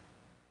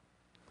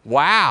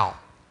 wow.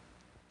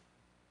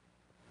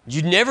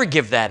 You'd never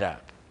give that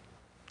up.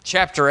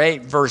 Chapter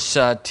 8, verse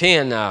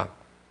 10,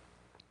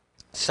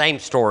 same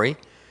story.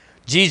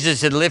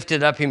 Jesus had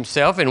lifted up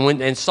himself and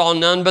went and saw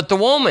none but the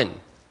woman.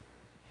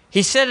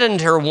 He said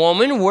unto her,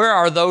 Woman, where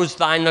are those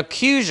thine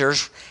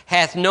accusers?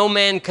 Hath no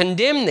man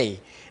condemned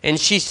thee? And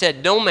she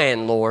said, No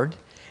man, Lord.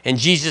 And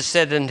Jesus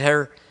said unto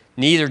her,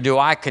 Neither do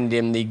I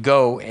condemn thee.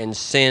 Go and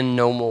sin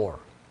no more.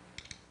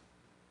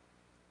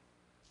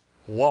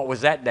 What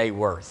was that day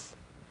worth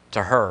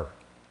to her?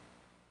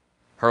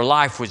 Her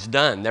life was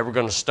done. They were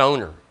going to stone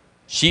her.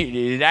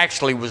 It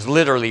actually was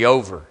literally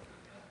over.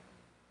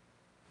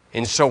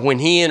 And so when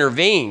he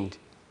intervened,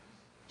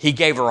 he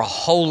gave her a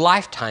whole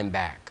lifetime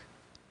back.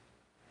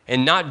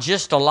 And not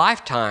just a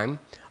lifetime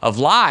of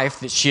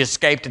life that she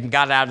escaped and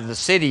got out of the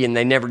city and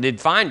they never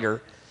did find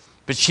her,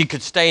 but she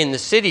could stay in the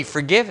city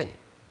forgiven.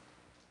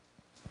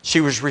 She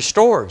was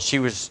restored. It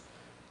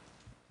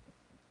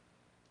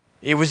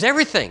was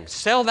everything.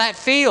 Sell that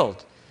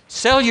field.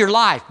 Sell your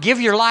life. Give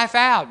your life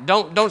out.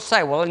 Don't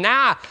say, well,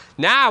 now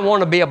I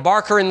want to be a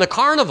barker in the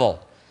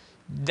carnival.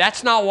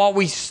 That's not what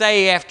we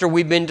say after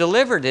we've been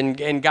delivered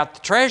and got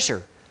the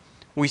treasure.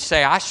 We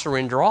say, I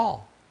surrender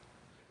all.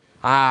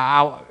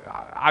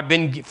 I've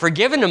been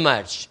forgiven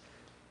much.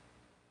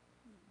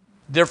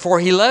 Therefore,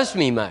 he loves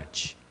me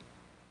much.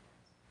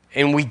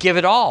 And we give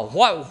it all.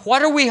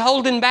 What are we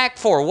holding back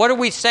for? What are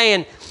we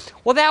saying?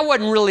 Well, that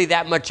wasn't really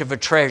that much of a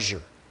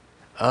treasure.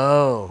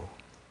 Oh,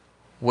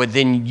 well,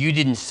 then you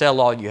didn't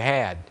sell all you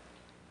had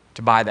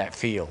to buy that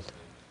field.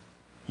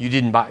 You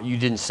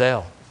didn't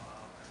sell.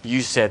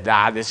 You said,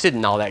 this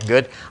isn't all that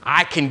good.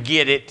 I can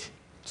get it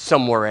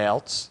somewhere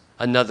else,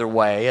 another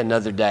way,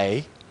 another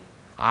day.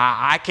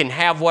 I can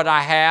have what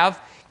I have,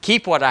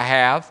 keep what I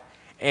have,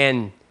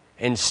 and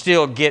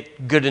still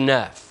get good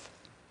enough.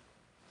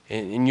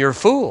 And you're a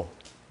fool.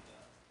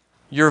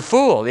 You're a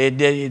fool.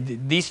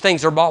 These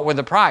things are bought with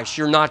a price.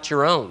 You're not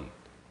your own.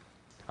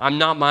 I'm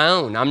not my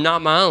own. I'm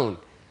not my own.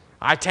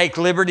 I take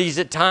liberties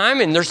at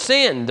times, and they're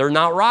sin. They're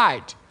not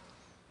right.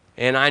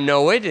 And I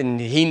know it, and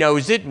he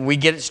knows it, and we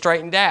get it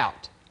straightened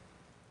out.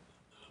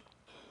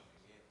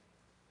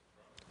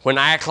 When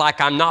I act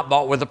like I'm not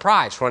bought with a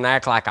price, when I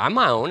act like I'm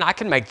my own, I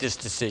can make this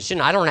decision.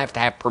 I don't have to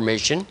have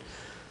permission.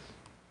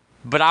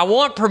 But I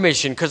want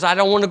permission because I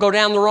don't want to go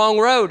down the wrong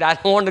road. I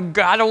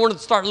don't want to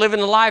start living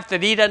a life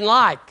that he doesn't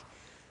like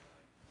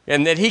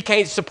and that he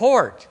can't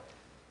support.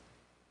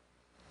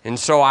 And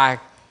so I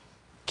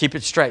keep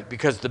it straight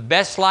because the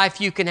best life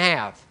you can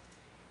have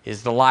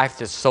is the life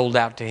that's sold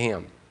out to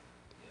him.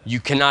 You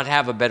cannot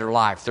have a better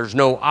life. There's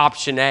no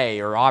option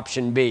A or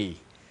option B.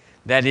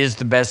 That is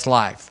the best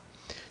life.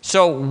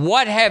 So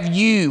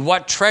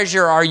what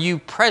treasure are you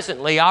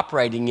presently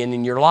operating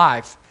in your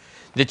life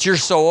that you're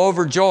so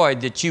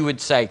overjoyed that you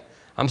would say,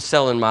 I'm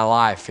selling my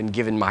life and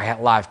giving my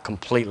life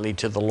completely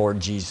to the Lord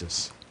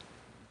Jesus?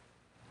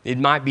 It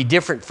might be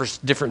different for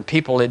different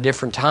people at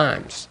different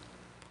times.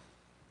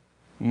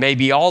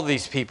 Maybe all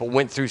these people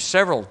went through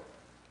several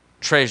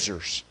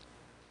treasures,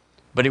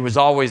 but it was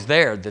always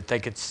there that they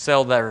could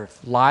sell their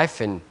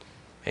life and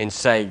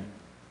say,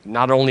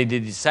 not only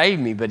did he save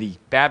me, but he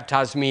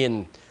baptized me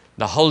in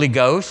the Holy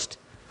Ghost.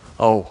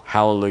 Oh,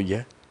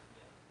 hallelujah.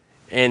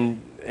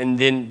 And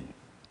then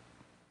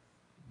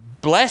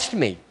blessed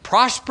me,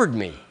 prospered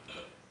me.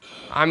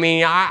 I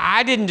mean,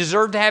 I didn't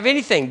deserve to have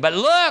anything, but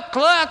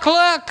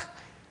look.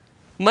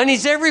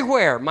 Money's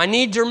everywhere. My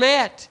needs are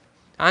met.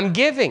 I'm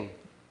giving.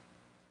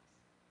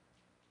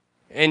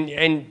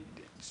 And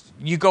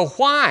you go,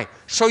 why?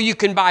 So you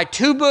can buy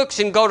 2 books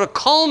and go to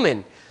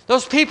Coleman.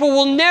 Those people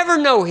will never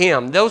know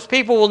him. Those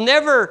people will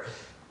never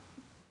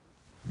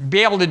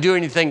be able to do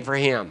anything for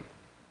him.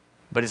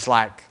 But it's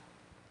like,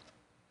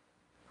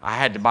 I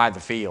had to buy the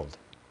field.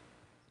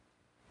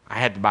 I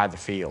had to buy the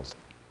field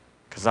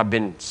because I've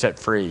been set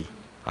free.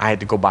 I had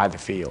to go buy the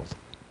field.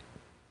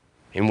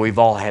 And we've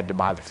all had to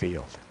buy the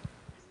field.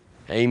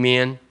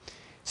 Amen.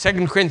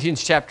 2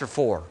 Corinthians chapter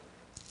 4.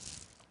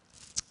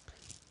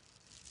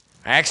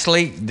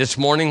 Actually, this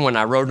morning when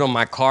I wrote on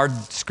my card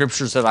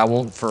scriptures that I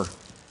want for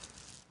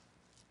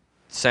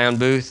sound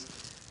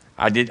booth,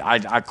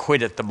 I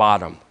quit at the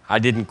bottom. I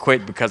didn't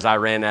quit because I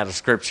ran out of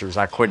scriptures.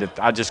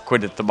 I just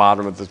quit at the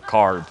bottom of the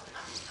card.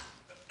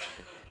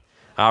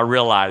 I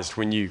realized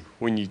when you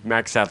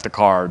max out the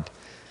card,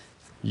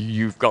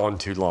 you've gone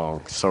too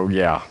long. So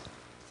yeah.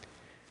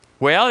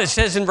 Well, it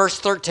says in verse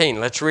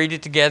 13. Let's read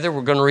it together.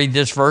 We're going to read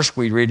this verse.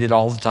 We read it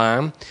all the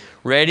time.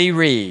 Ready,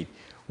 read.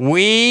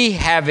 We,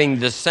 having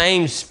the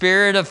same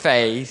spirit of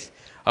faith,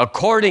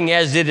 according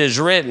as it is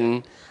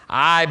written,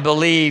 I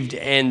believed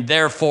and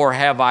therefore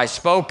have I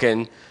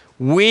spoken.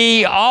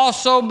 We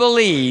also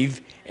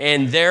believe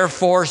and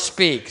therefore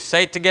speak.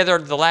 Say it together,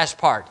 the last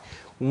part.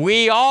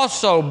 We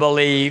also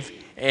believe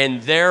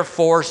and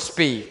therefore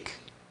speak.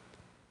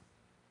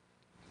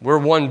 We're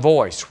one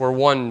voice. We're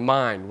one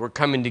mind. We're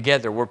coming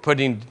together. We're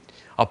putting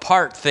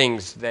apart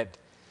things that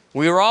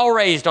we were all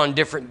raised on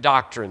different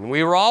doctrine.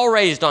 We were all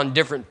raised on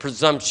different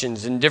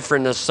presumptions and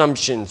different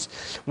assumptions.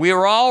 We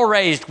were all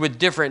raised with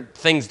different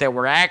things that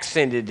were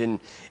accented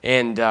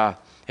and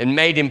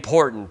made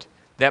important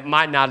that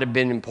might not have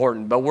been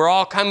important. But we're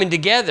all coming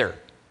together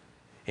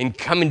and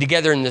coming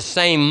together in the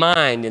same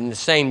mind, in the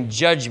same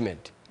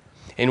judgment.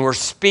 And we're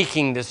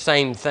speaking the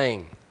same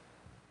thing.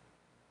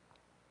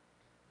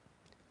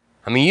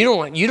 I mean,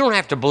 you don't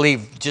have to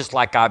believe just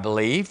like I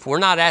believe. We're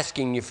not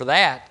asking you for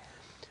that.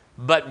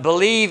 But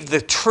believe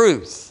the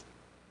truth.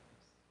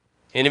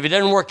 And if it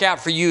doesn't work out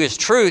for you as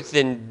truth,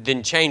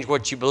 then change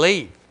what you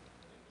believe.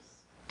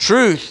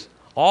 Truth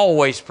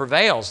always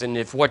prevails. And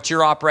if what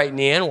you're operating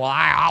in, well,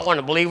 I want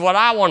to believe what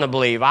I want to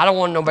believe. I don't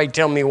want nobody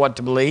telling me what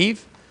to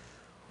believe.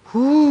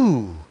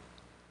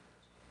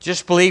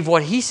 Just believe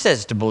what he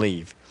says to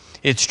believe.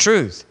 It's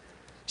truth.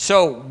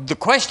 So the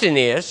question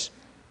is,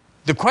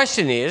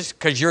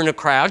 because you're in a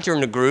crowd, you're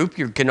in a group,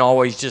 you can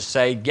always just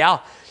say,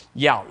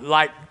 yeah,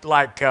 like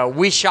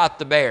we shot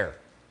the bear.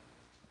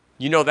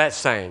 You know that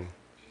saying.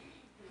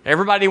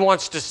 Everybody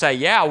wants to say,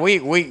 yeah, we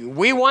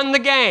won the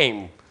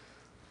game.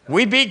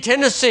 We beat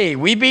Tennessee.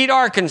 We beat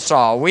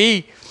Arkansas.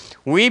 We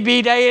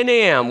beat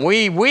A&M.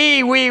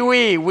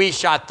 We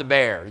shot the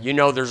bear. You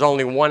know there's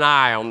only one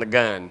eye on the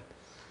gun.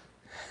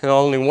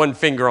 Only one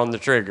finger on the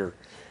trigger.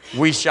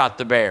 We shot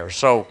the bear.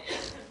 So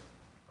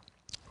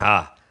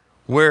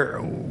we're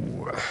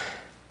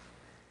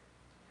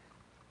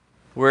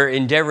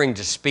endeavoring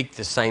to speak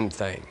the same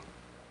thing.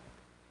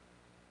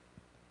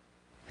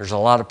 There's a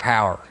lot of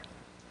power.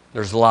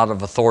 There's a lot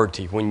of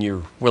authority when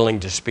you're willing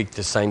to speak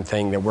the same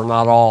thing, that we're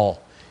not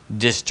all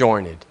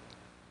disjointed.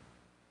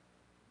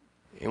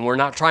 And we're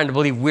not trying to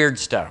believe weird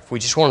stuff. We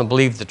just want to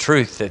believe the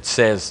truth that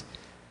says,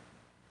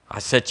 I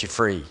set you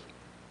free.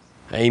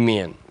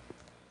 Amen.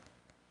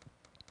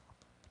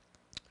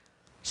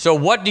 So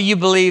what do you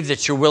believe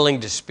that you're willing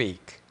to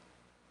speak?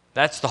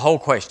 That's the whole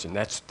question.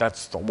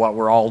 That's what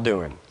we're all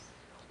doing.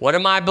 What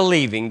am I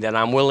believing that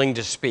I'm willing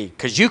to speak?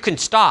 Because you can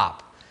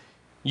stop.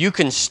 You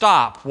can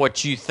stop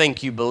what you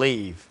think you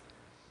believe.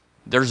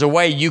 There's a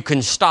way you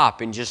can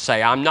stop and just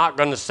say, I'm not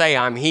going to say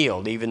I'm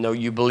healed, even though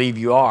you believe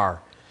you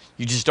are.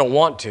 You just don't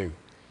want to.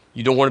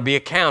 You don't want to be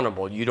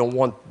accountable. You don't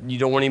want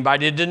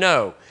anybody to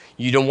know.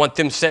 You don't want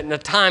them setting a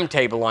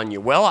timetable on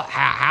you. Well,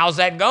 how's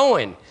that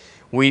going?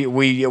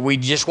 We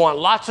just want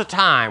lots of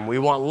time. We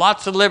want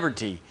lots of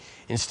liberty.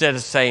 Instead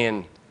of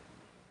saying,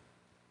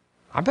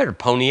 I better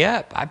pony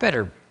up. I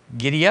better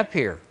giddy up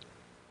here.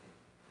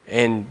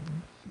 And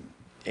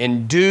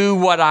do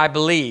what I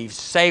believe.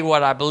 Say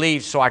what I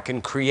believe so I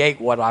can create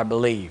what I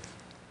believe.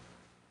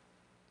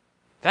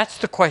 That's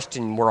the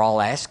question we're all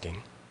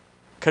asking.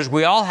 Because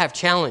we all have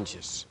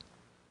challenges.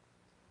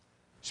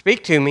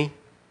 Speak to me.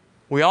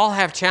 We all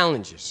have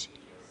challenges.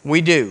 We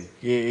do.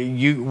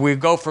 We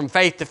go from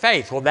faith to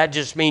faith. Well, that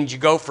just means you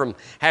go from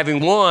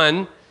having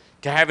won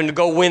to having to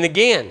go win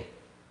again.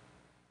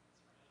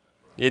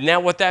 Isn't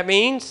that what that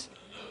means?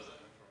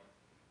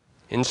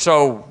 And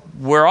so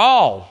we're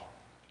all.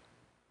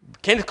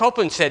 Kenneth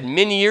Copeland said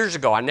many years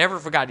ago, I never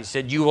forgot, he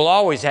said, you will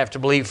always have to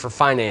believe for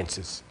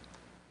finances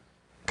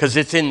because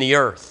it's in the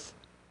earth.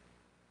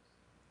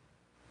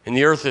 And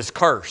the earth is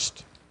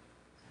cursed.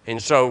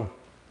 And so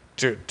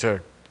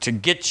to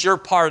get your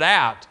part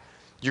out,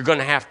 you're going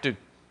to have to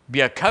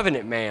be a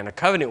covenant man, a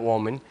covenant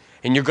woman,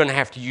 and you're going to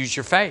have to use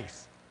your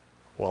faith.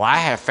 Well, I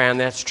have found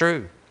that's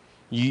true.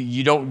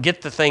 You don't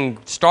get the thing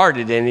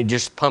started and it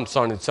just pumps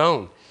on its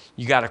own.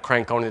 You got to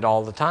crank on it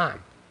all the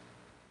time.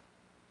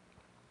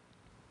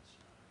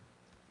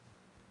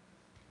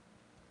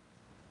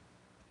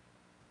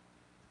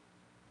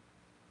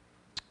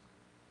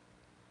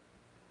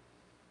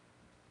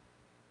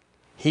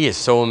 He is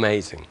so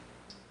amazing.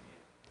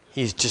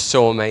 He's just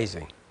so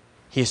amazing.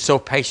 He is so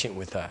patient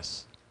with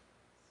us.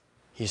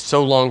 He's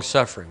so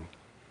long-suffering.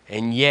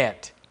 And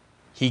yet,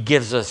 he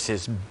gives us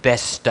his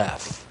best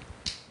stuff.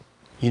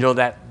 You know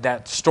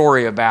that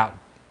story about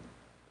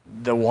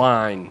the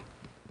wine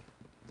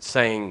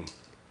saying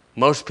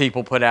most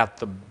people put out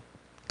the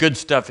good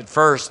stuff at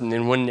first, and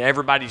then when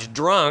everybody's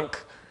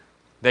drunk,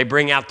 they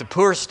bring out the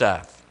poor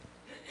stuff.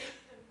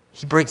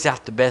 He brings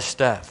out the best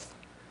stuff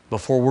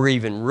before we're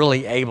even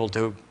really able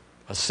to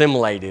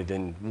assimilate it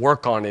and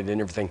work on it and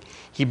everything.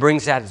 He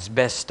brings out his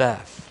best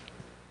stuff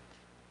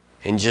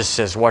and just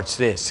says, watch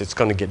this, it's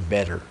going to get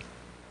better.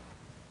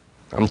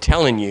 I'm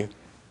telling you,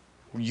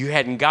 you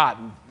hadn't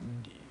gotten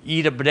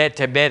you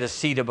hadn't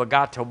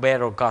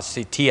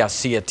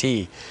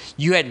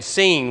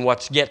seen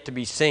what's yet to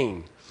be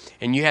seen.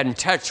 And you hadn't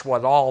touched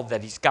all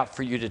that he's got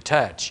for you to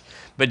touch.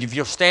 But if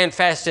you'll stand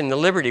fast in the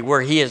liberty where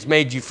he has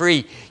made you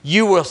free,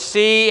 you will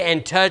see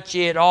and touch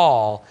it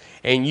all,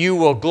 and you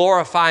will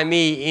glorify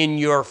me in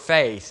your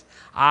faith.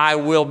 I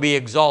will be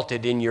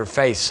exalted in your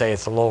faith,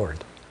 saith the Lord.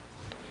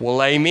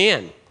 Well,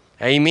 amen.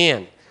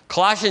 Amen.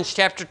 Colossians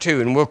chapter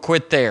 2, and we'll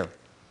quit there.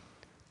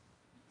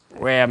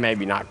 Well,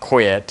 maybe not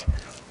quit.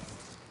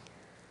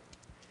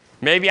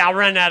 Maybe I'll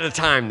run out of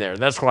time there.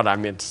 That's what I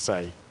meant to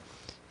say.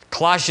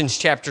 Colossians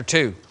chapter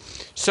 2.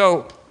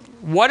 So,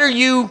 what are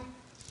you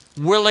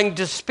willing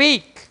to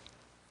speak?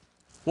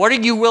 What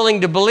are you willing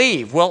to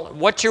believe? Well,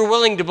 what you're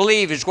willing to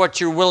believe is what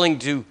you're willing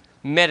to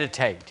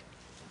meditate.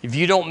 If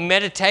you don't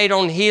meditate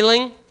on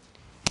healing,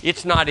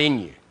 it's not in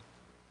you.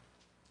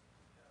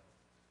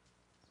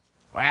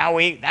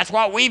 Well, that's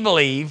what we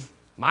believe.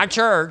 My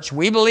church,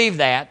 we believe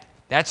that.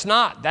 That's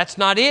not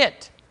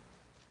it.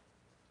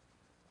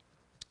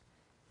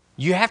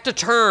 You have to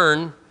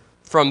turn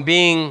from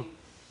being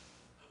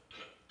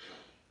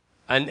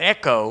an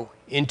echo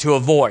into a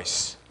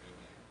voice.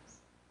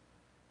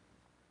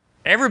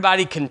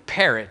 Everybody can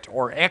parrot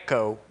or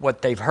echo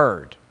what they've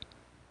heard.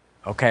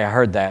 Okay, I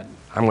heard that.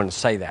 I'm going to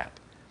say that.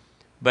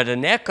 But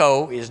an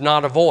echo is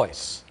not a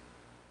voice.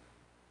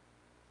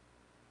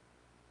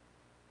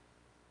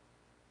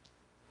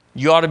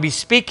 You ought to be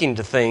speaking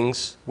to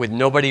things with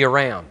nobody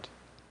around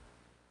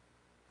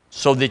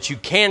so that you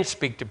can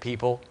speak to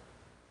people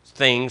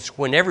things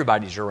when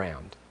everybody's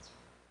around.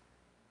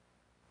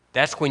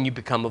 That's when you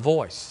become a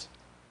voice.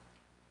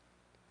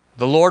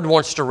 The Lord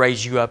wants to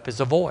raise you up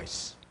as a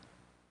voice,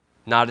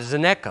 not as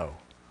an echo.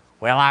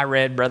 Well, I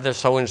read Brother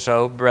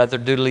so-and-so, Brother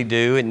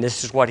doodly-doo, and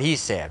this is what he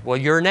said. Well,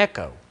 you're an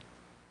echo.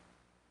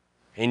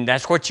 And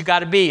that's what you got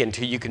to be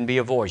until you can be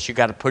a voice. You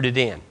got to put it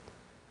in.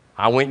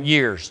 I went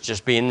years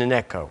just being an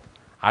echo.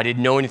 I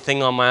didn't know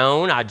anything on my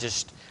own. I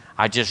just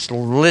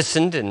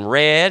listened and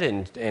read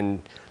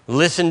and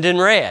listened and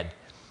read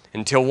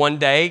until one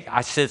day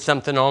I said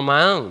something on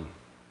my own.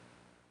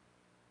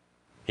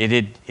 It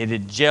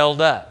had gelled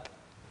up.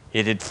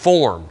 It had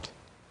formed.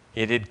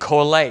 It had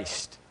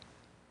coalesced.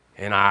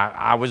 And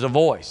I was a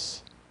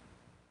voice.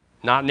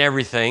 Not in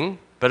everything,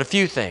 but a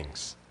few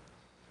things.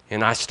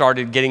 And I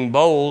started getting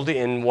bold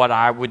in what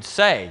I would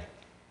say.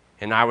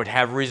 And I would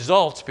have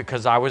results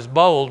because I was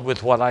bold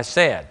with what I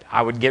said.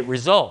 I would get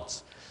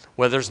results.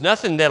 Well, there's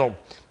nothing that'll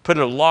put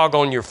a log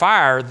on your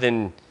fire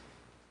than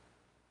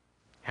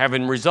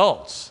having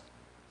results.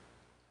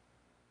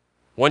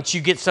 Once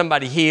you get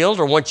somebody healed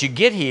or once you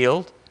get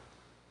healed,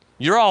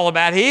 you're all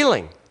about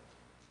healing.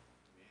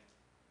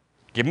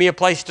 Give me a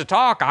place to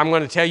talk. I'm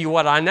going to tell you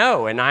what I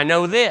know, and I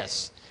know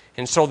this.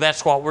 And so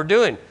that's what we're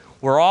doing.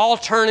 We're all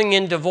turning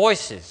into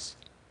voices.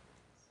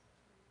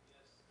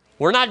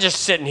 We're not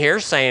just sitting here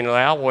saying,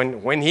 well,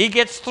 when he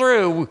gets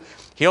through,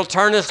 he'll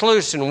turn us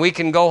loose and we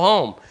can go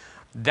home.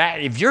 That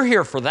if you're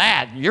here for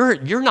that,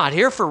 you're not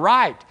here for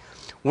right.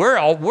 We're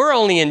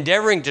only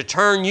endeavoring to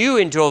turn you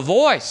into a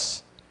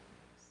voice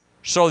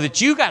so that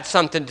you got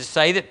something to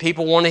say that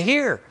people want to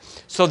hear,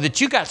 so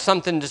that you got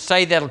something to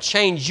say that'll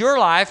change your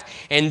life,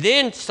 and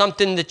then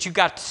something that you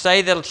got to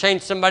say that'll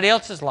change somebody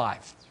else's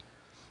life.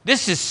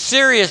 This is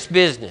serious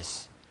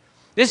business.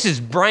 This is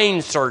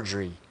brain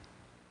surgery.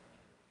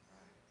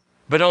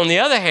 But on the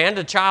other hand,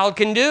 a child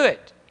can do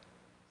it.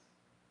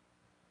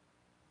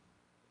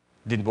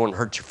 Didn't want to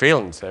hurt your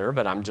feelings there,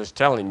 but I'm just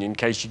telling you in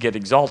case you get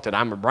exalted.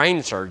 I'm a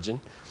brain surgeon.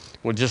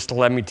 Well, just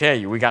let me tell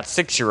you, we got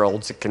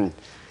 6-year-olds that can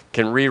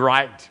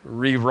rewrite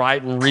and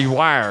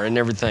rewire and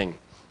everything.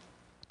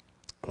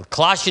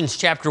 Colossians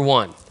chapter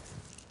 1.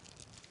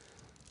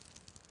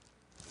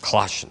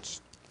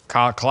 Colossians,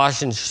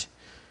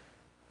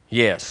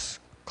 yes.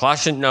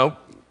 Colossians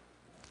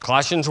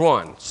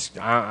 1.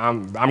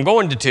 I'm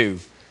going to 2.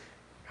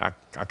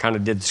 I kind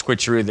of did the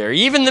switcheroo there.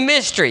 Even the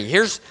mystery.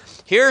 Here's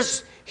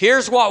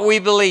what we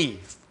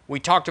believe. We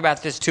talked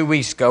about this 2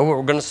 weeks ago, but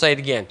we're going to say it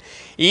again.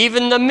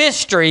 Even the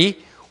mystery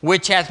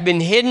which hath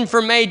been hidden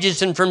from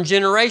ages and from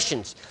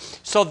generations.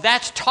 So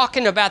that's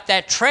talking about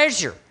that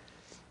treasure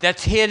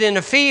that's hid in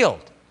a field.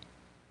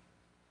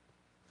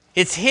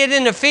 It's hid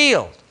in a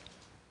field.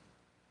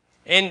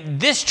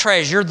 And this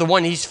treasure, the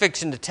one he's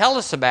fixing to tell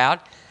us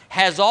about,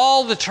 has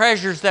all the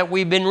treasures that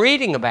we've been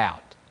reading about.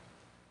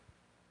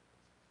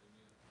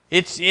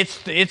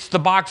 It's the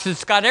box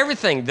that's got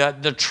everything.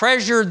 The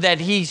treasure that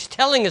he's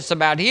telling us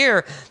about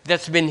here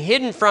that's been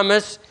hidden from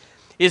us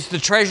is the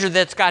treasure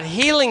that's got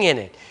healing in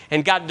it,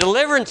 and got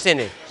deliverance in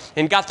it,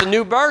 and got the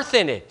new birth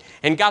in it,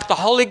 and got the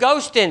Holy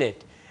Ghost in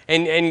it,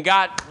 and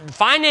got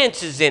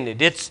finances in it.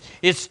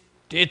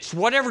 It's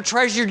whatever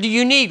treasure do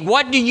you need.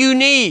 What do you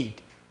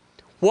need?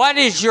 What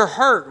is your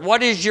hurt?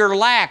 What is your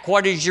lack?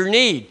 What is your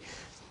need?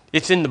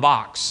 It's in the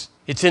box.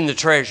 It's in the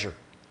treasure.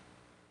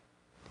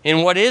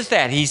 And what is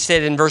that? He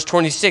said in verse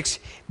 26,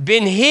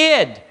 been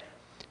hid.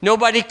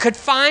 Nobody could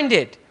find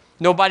it.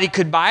 Nobody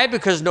could buy it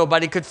because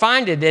nobody could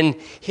find it, and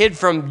hid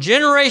from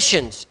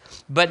generations,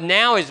 but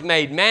now is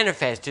made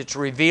manifest. It's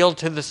revealed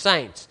to the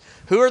saints.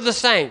 Who are the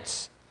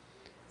saints?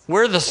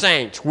 We're the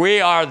saints.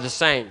 We are the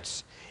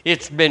saints.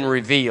 It's been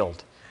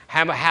revealed.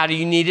 How do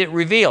you need it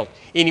revealed?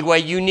 Any way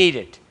you need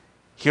it.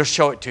 He'll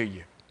show it to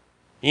you.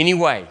 Any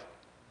way.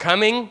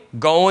 Coming,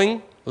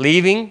 going,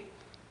 leaving,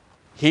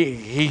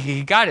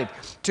 He got it.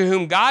 To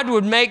whom God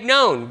would make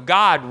known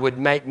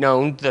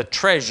the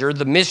treasure,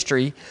 the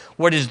mystery,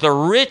 what is the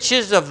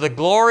riches of the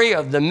glory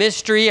of the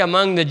mystery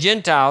among the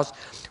Gentiles,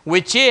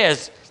 which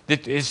is,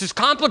 this is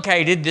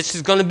complicated, this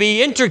is going to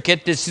be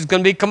intricate, this is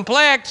going to be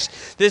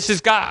complex, this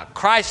has got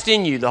Christ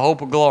in you, the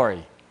hope of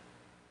glory.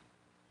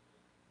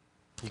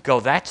 You go,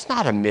 that's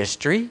not a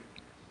mystery.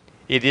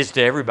 It is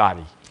to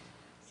everybody.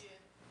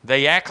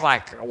 They act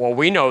like, well,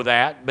 we know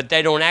that, but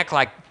they don't act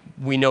like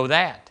we know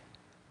that.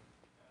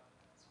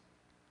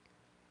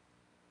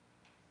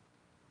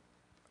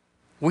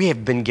 We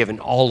have been given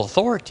all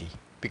authority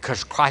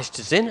because Christ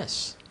is in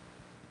us.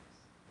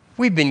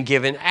 We've been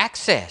given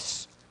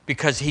access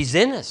because He's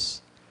in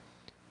us.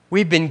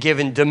 We've been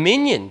given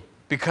dominion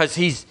because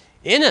He's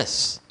in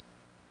us.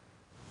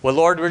 Well,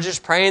 Lord, we're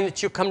just praying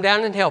that You'll come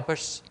down and help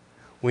us.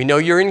 We know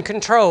You're in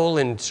control,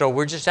 and so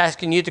we're just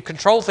asking You to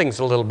control things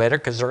a little better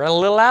because they're a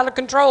little out of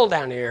control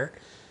down here.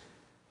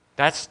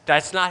 That's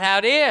not how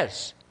it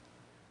is.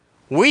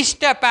 We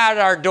step out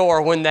our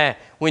door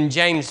when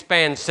James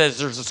Spann says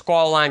there's a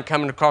squall line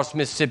coming across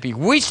Mississippi.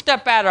 We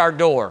step out our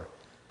door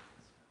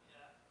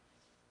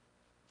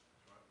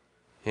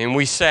and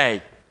we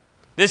say,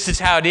 this is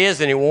how it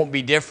is and it won't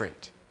be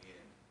different.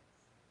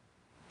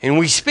 And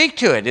we speak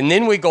to it, and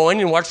then we go in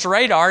and watch the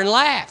radar and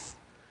laugh.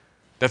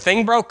 The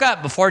thing broke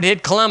up before it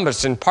hit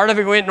Columbus, and part of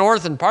it went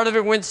north and part of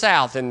it went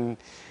south. And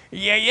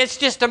yeah, it's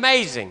just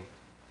amazing.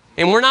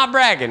 And we're not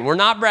bragging. We're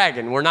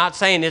not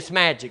saying it's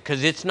magic,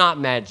 because it's not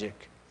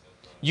magic.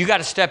 You got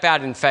to step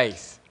out in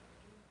faith.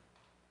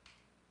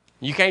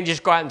 You can't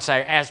just go out and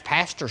say, as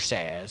pastor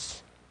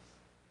says.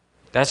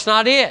 That's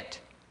not it.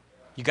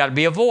 You got to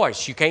be a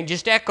voice. You can't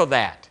just echo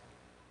that.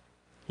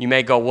 You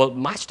may go, well,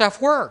 my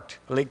stuff worked.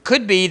 Well, it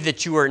could be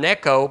that you were an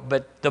echo,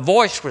 but the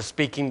voice was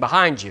speaking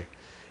behind you.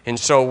 And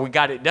so we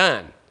got it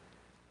done.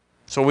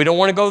 So we don't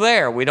want to go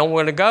there. We don't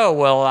want to go,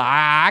 well,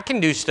 I can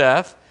do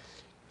stuff.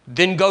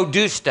 Then go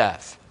do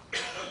stuff.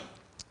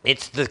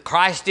 It's the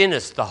Christ in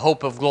us, the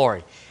hope of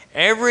glory.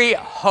 Every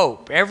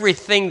hope,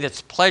 everything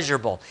that's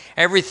pleasurable,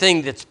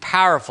 everything that's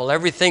powerful,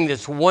 everything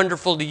that's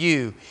wonderful to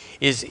you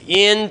is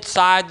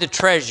inside the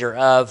treasure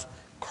of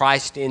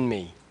Christ in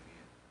me.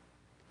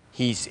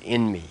 He's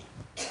in me.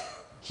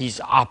 He's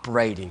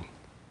operating.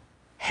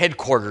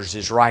 Headquarters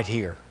is right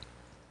here.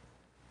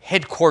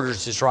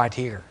 Headquarters is right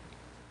here.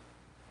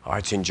 Oh,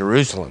 it's in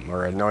Jerusalem,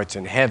 or no, it's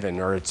in heaven,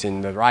 or it's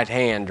in the right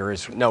hand, or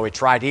it's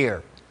right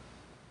here.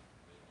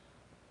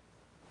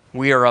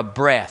 We are a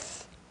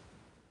breath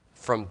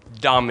from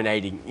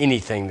dominating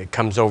anything that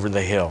comes over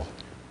the hill.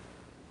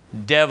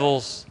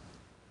 Devils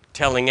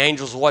telling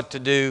angels what to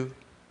do.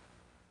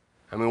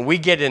 I mean, we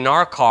get in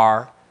our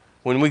car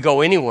when we go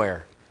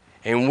anywhere,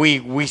 and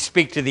we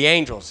speak to the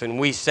angels, and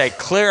we say,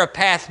 clear a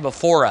path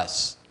before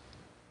us.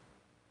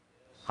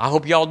 I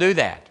hope y'all do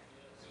that.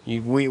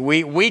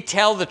 We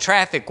tell the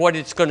traffic what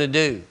it's going to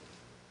do.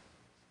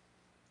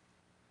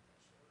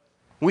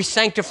 We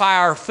sanctify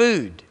our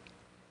food.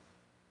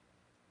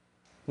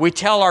 We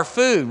tell our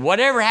food,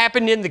 whatever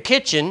happened in the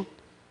kitchen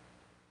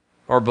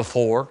or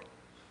before,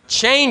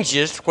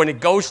 changes when it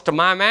goes to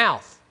my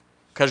mouth,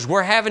 because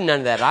we're having none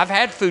of that. I've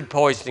had food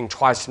poisoning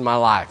twice in my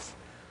life,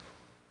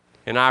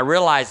 and I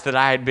realized that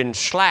I had been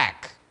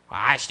slack. Well,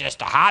 it's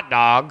just a hot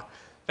dog.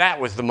 That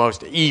was the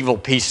most evil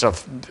piece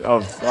of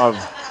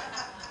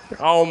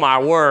oh my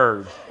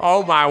word,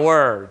 oh my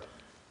word.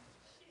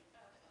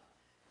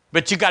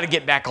 But you got to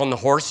get back on the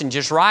horse and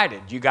just ride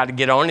it. You got to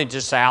get on and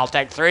just say, I'll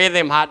take 3 of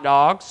them hot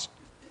dogs.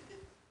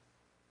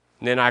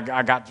 And then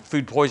I got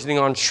food poisoning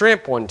on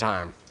shrimp one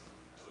time.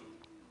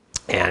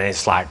 And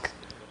it's like,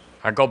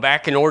 I go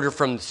back and order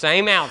from the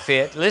same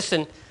outfit.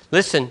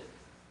 Listen,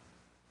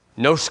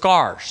 no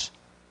scars.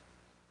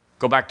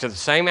 Go back to the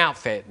same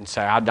outfit and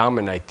say, I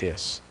dominate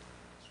this.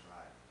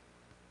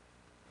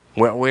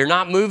 Well, we're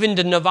not moving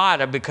to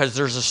Nevada because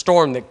there's a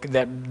storm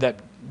that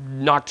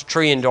knocked a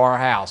tree into our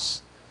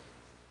house.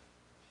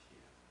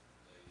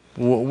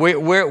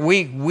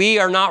 We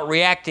are not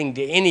reacting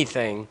to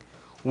anything.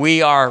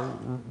 We are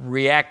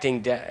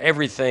reacting to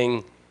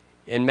everything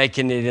and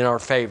making it in our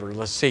favor.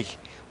 Let's see.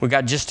 We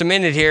got just a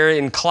minute here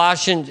in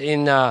Colossians.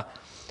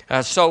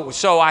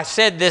 So I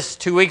said this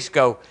 2 weeks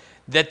ago,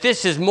 that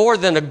this is more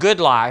than a good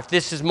life.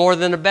 This is more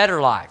than a better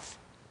life.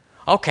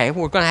 Okay,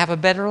 we're going to have a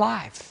better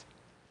life.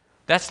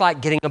 That's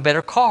like getting a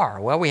better car.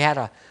 Well, we had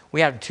a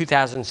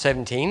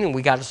 2017 and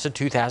we got us a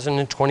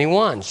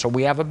 2021. So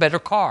we have a better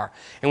car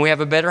and we have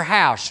a better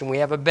house and we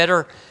have a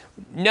better...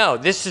 No,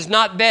 this is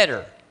not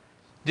better.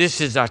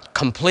 This is a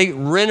complete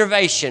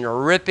renovation, a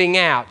ripping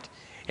out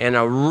and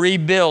a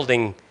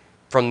rebuilding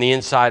from the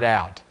inside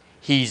out.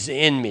 He's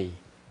in me.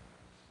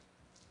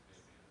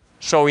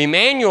 So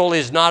Emmanuel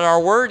is not our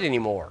word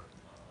anymore.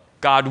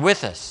 God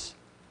with us.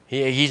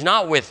 He's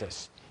not with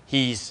us.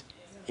 He's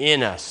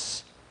in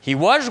us. He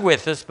was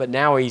with us, but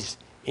now He's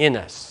in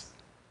us.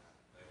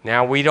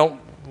 Now we don't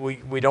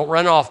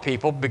run off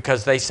people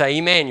because they say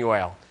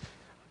Emmanuel.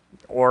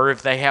 Or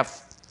if they have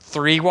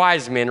 3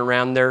 wise men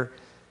around their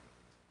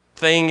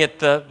thing at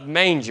the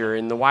manger,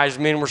 and the wise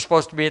men were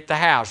supposed to be at the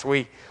house.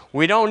 We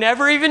don't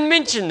ever even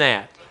mention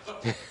that.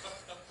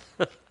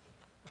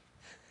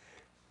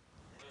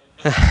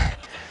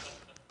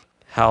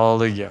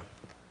 Hallelujah.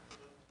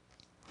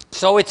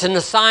 So it's an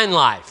assigned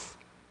life.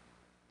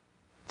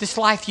 This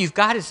life you've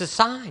got is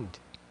assigned.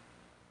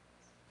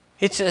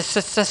 It's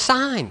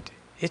assigned.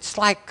 It's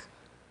like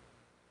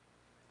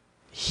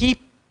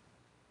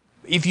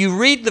if you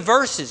read the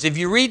verses, if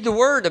you read the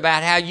word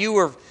about how you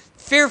were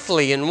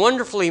fearfully and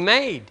wonderfully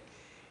made,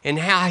 and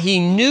how he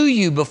knew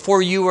you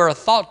before you were a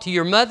thought to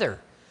your mother,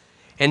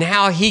 and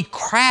how he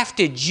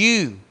crafted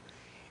you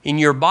in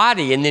your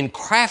body, and then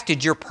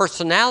crafted your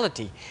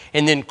personality,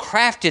 and then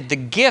crafted the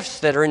gifts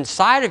that are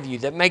inside of you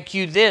that make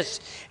you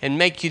this and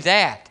make you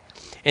that,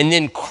 and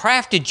then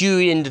crafted you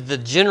into the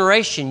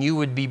generation you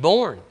would be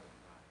born,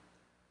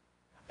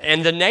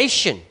 and the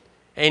nation,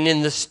 and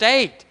in the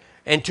state,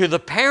 and to the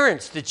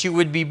parents that you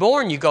would be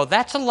born. You go,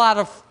 that's a lot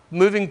of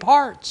moving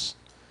parts.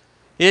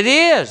 It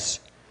is.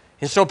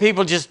 And so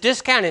people just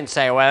discount it and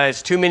say, well,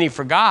 it's too many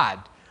for God.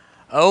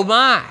 Oh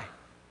my,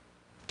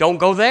 don't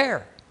go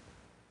there.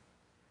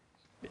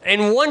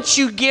 And once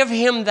you give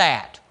him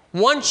that,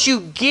 once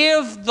you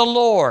give the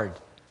Lord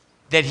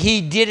that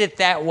he did it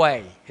that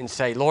way and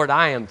say, Lord,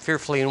 I am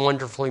fearfully and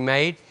wonderfully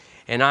made,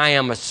 and I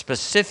am a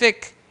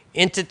specific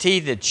entity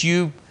that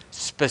you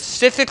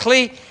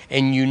specifically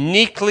and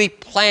uniquely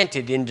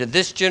planted into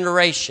this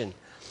generation.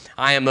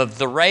 I am of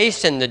the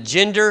race and the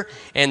gender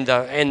and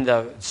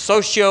the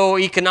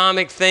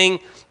socio-economic thing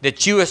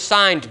that you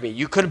assigned me.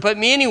 You could have put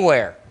me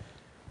anywhere,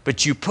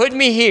 but you put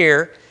me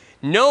here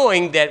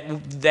knowing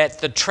that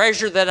the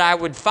treasure that I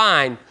would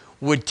find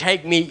would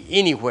take me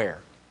anywhere.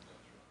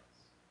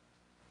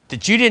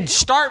 That you didn't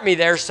start me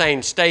there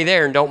saying, stay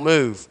there and don't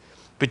move,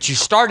 but you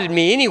started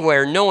me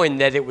anywhere knowing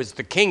that it was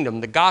the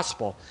kingdom, the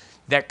gospel,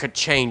 that could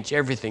change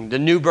everything. The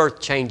new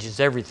birth changes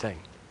everything.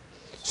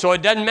 So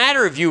it doesn't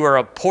matter if you were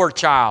a poor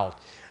child.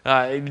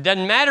 It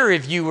doesn't matter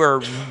it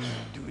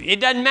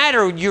doesn't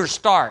matter your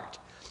start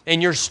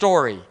and your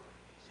story.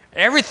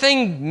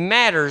 Everything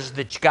matters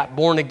that you got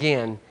born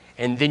again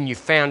and then you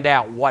found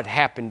out what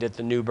happened at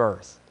the new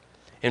birth.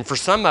 And for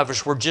some of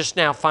us, we're just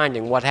now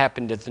finding what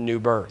happened at the new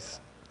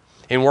birth.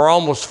 And we're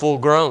almost full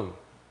grown.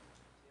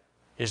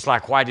 It's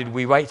like, why did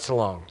we wait so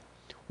long?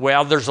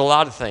 Well, there's a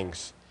lot of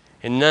things.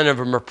 And none of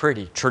them are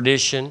pretty.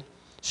 Tradition,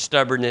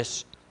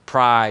 stubbornness,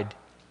 pride.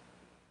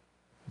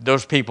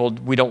 Those people,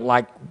 we don't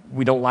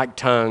like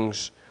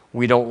tongues.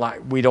 We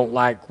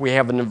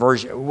have an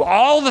aversion.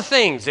 All the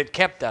things that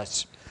kept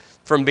us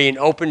from being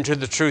open to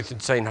the truth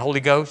and saying, Holy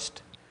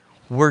Ghost,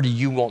 where do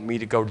you want me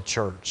to go to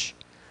church?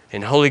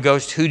 And Holy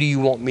Ghost, who do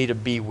you want me to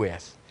be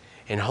with?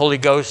 And Holy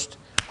Ghost,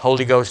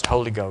 Holy Ghost,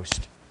 Holy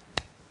Ghost.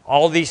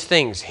 All these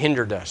things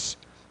hindered us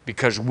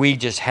because we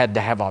just had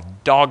to have a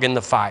dog in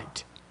the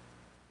fight.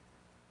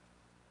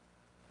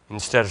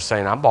 Instead of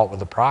saying, I'm bought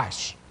with a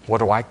price. What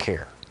do I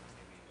care?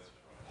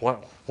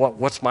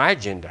 What's my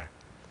agenda?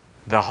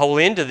 The whole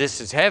end of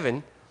this is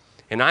heaven,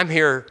 and I'm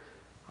here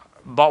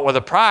bought with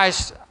a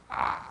price.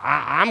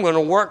 I'm going to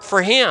work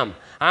for him.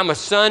 I'm a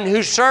son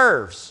who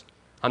serves.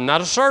 I'm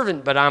not a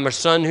servant, but I'm a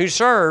son who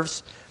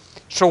serves.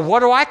 So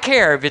what do I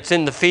care if it's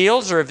in the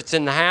fields or if it's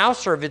in the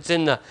house or if it's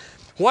in the...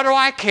 What do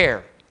I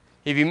care?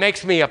 If he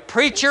makes me a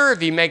preacher,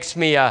 if he makes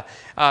me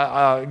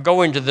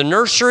go into the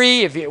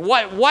nursery,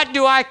 what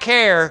do I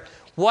care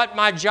what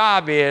my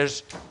job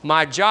is?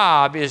 My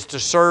job is to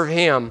serve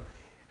him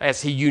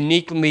as he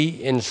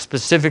uniquely and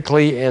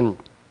specifically and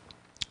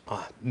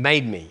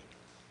made me.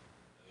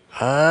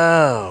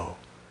 Oh,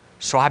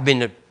 so I've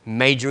been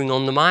majoring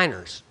on the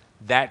minors.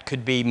 That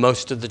could be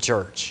most of the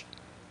church.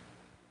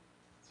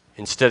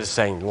 Instead of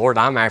saying, Lord,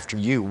 I'm after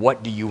you.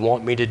 What do you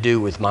want me to do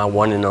with my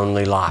one and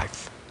only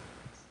life?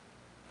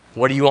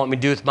 What do you want me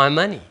to do with my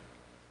money?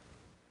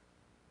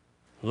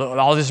 Look,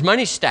 all this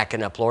money's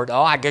stacking up, Lord.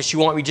 Oh, I guess you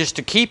want me just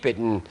to keep it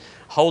and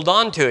hold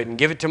on to it and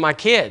give it to my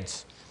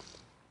kids.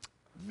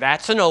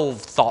 That's an old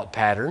thought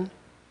pattern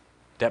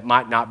that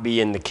might not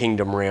be in the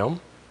kingdom realm.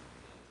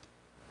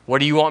 What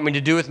do you want me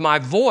to do with my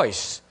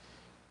voice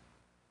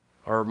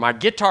or my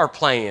guitar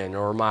playing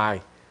or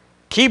my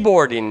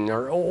keyboarding?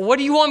 Or what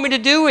do you want me to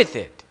do with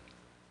it?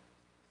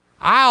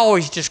 I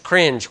always just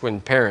cringe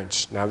when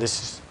parents, now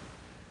this is,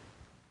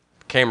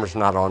 camera's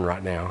not on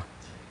right now,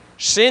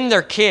 send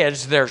their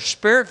kids, their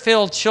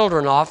spirit-filled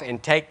children off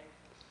and take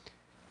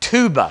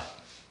tuba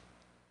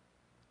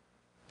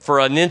for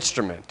an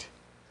instrument.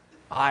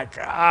 Like,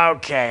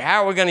 okay,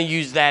 how are we going to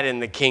use that in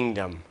the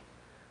kingdom?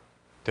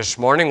 This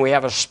morning we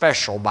have a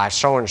special by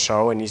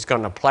so-and-so, and he's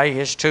going to play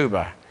his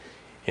tuba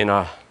in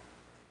a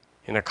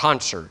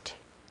concert.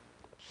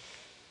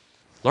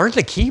 Learn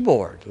the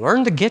keyboard.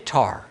 Learn the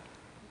guitar.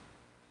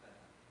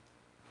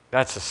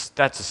 That's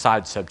a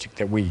side subject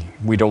that we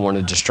don't want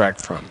to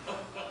distract from.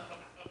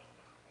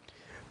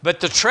 But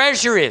the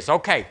treasure is,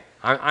 okay,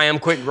 I am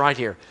quitting right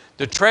here.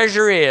 The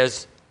treasure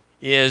is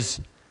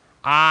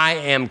I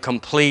am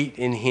complete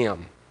in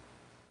him.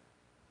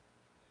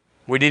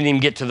 We didn't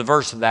even get to the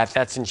verse of that.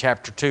 That's in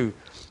chapter 2.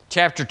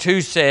 Chapter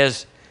 2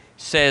 says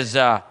says,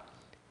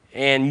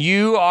 and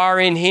you are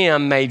in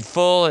him made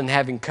full and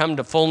having come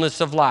to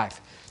fullness of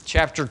life.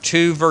 Chapter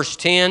 2, verse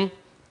 10.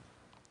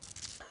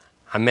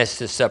 I messed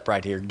this up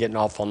right here, getting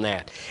off on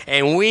that.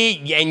 And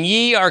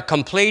ye are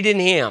complete in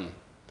him.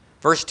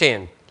 Verse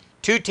 10,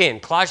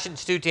 2:10,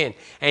 Colossians 2:10.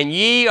 And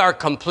ye are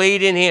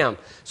complete in him.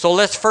 So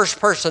let's first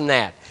person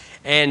that.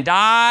 And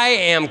I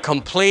am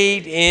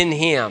complete in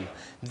him.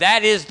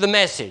 That is the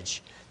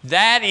message.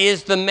 That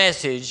is the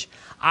message.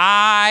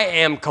 I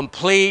am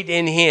complete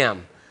in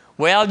him.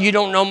 Well, you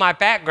don't know my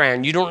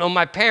background. You don't know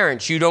my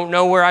parents. You don't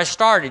know where I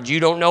started. You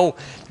don't know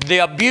the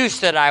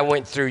abuse that I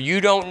went through. You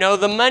don't know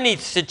the money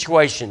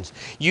situations.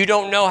 You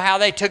don't know how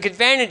they took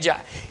advantage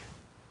of.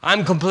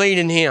 I'm complete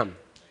in him.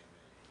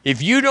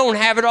 If you don't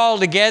have it all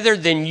together,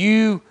 then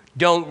you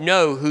don't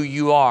know who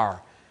you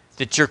are,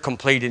 that you're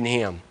complete in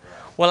him.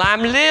 Well,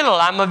 I'm little.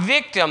 I'm a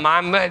victim.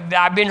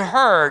 I've been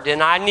hurt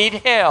and I need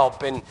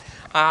help and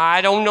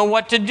I don't know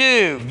what to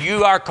do.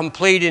 You are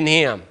complete in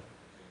him.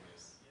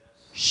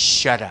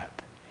 Shut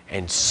up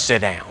and sit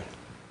down.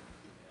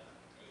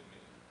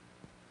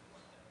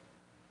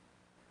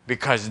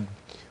 Because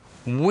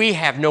we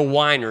have no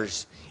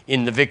whiners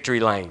in the victory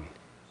lane.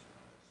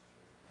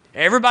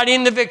 Everybody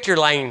in the victory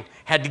lane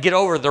had to get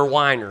over their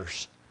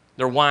whiners,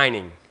 their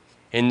whining,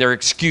 and their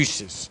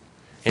excuses,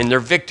 and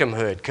their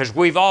victimhood. Because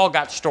we've all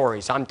got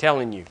stories, I'm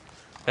telling you.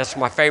 That's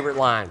my favorite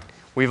line.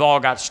 We've all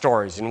got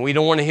stories, and we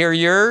don't want to hear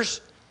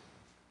yours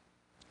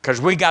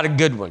because we got a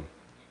good one.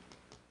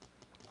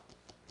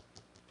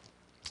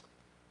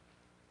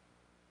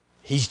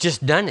 He's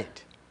just done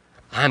it.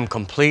 I'm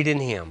complete in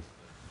him.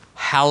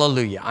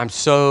 Hallelujah. I'm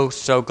so,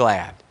 so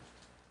glad.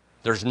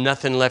 There's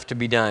nothing left to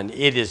be done.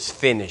 It is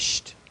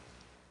finished.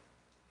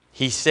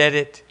 He said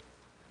it.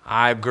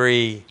 I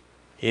agree.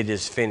 It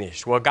is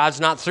finished. Well, God's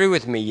not through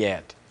with me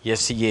yet.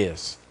 Yes, he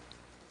is.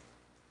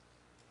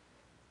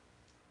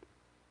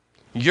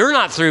 You're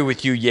not through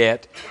with you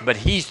yet, but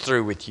he's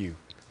through with you.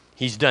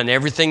 He's done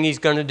everything he's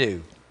going to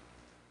do.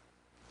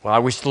 Well, I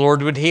wish the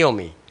Lord would heal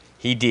me.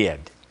 He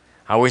did.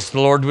 I wish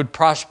the Lord would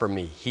prosper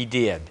me. He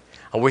did.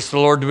 I wish the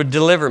Lord would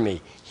deliver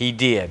me. He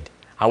did.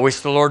 I wish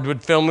the Lord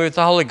would fill me with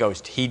the Holy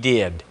Ghost. He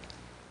did.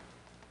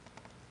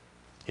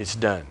 It's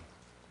done.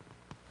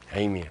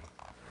 Amen.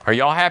 Are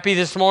y'all happy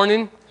this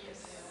morning?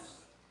 Yes.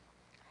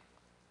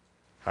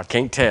 I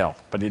can't tell,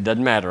 but it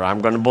doesn't matter. I'm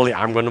going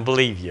to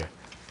believe you.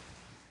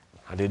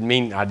 I didn't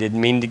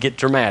mean to get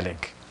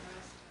dramatic.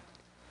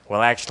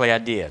 Well, actually, I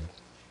did.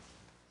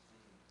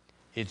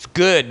 It's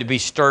good to be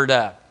stirred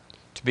up,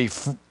 to be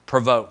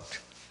provoked.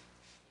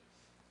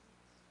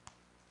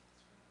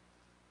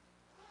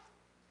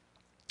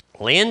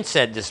 Lynn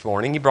said this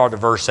morning, he brought a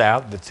verse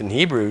out that's in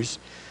Hebrews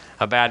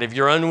about if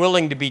you're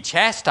unwilling to be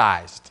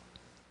chastised,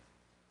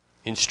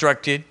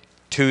 instructed,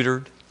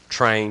 tutored,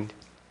 trained,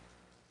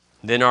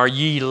 then are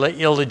ye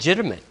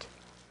illegitimate.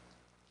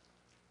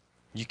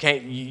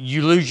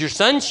 You lose your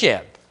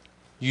sonship.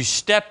 You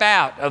step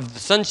out of the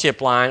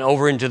sonship line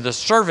over into the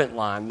servant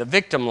line, the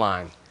victim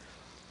line.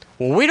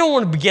 Well, we don't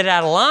want to get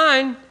out of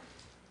line.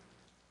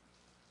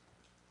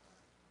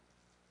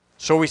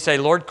 So we say,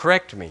 Lord,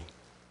 correct me.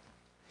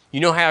 You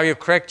know how he'll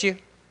correct you?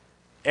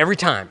 Every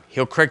time,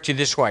 he'll correct you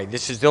this way.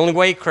 This is the only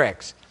way he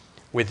corrects,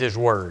 with his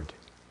word.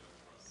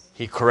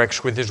 He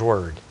corrects with his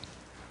word.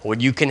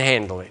 Well, you can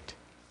handle it.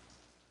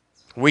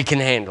 We can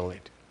handle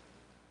it.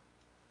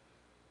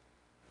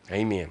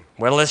 Amen.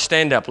 Well, let's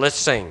stand up. Let's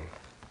sing.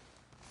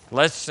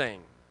 Let's sing.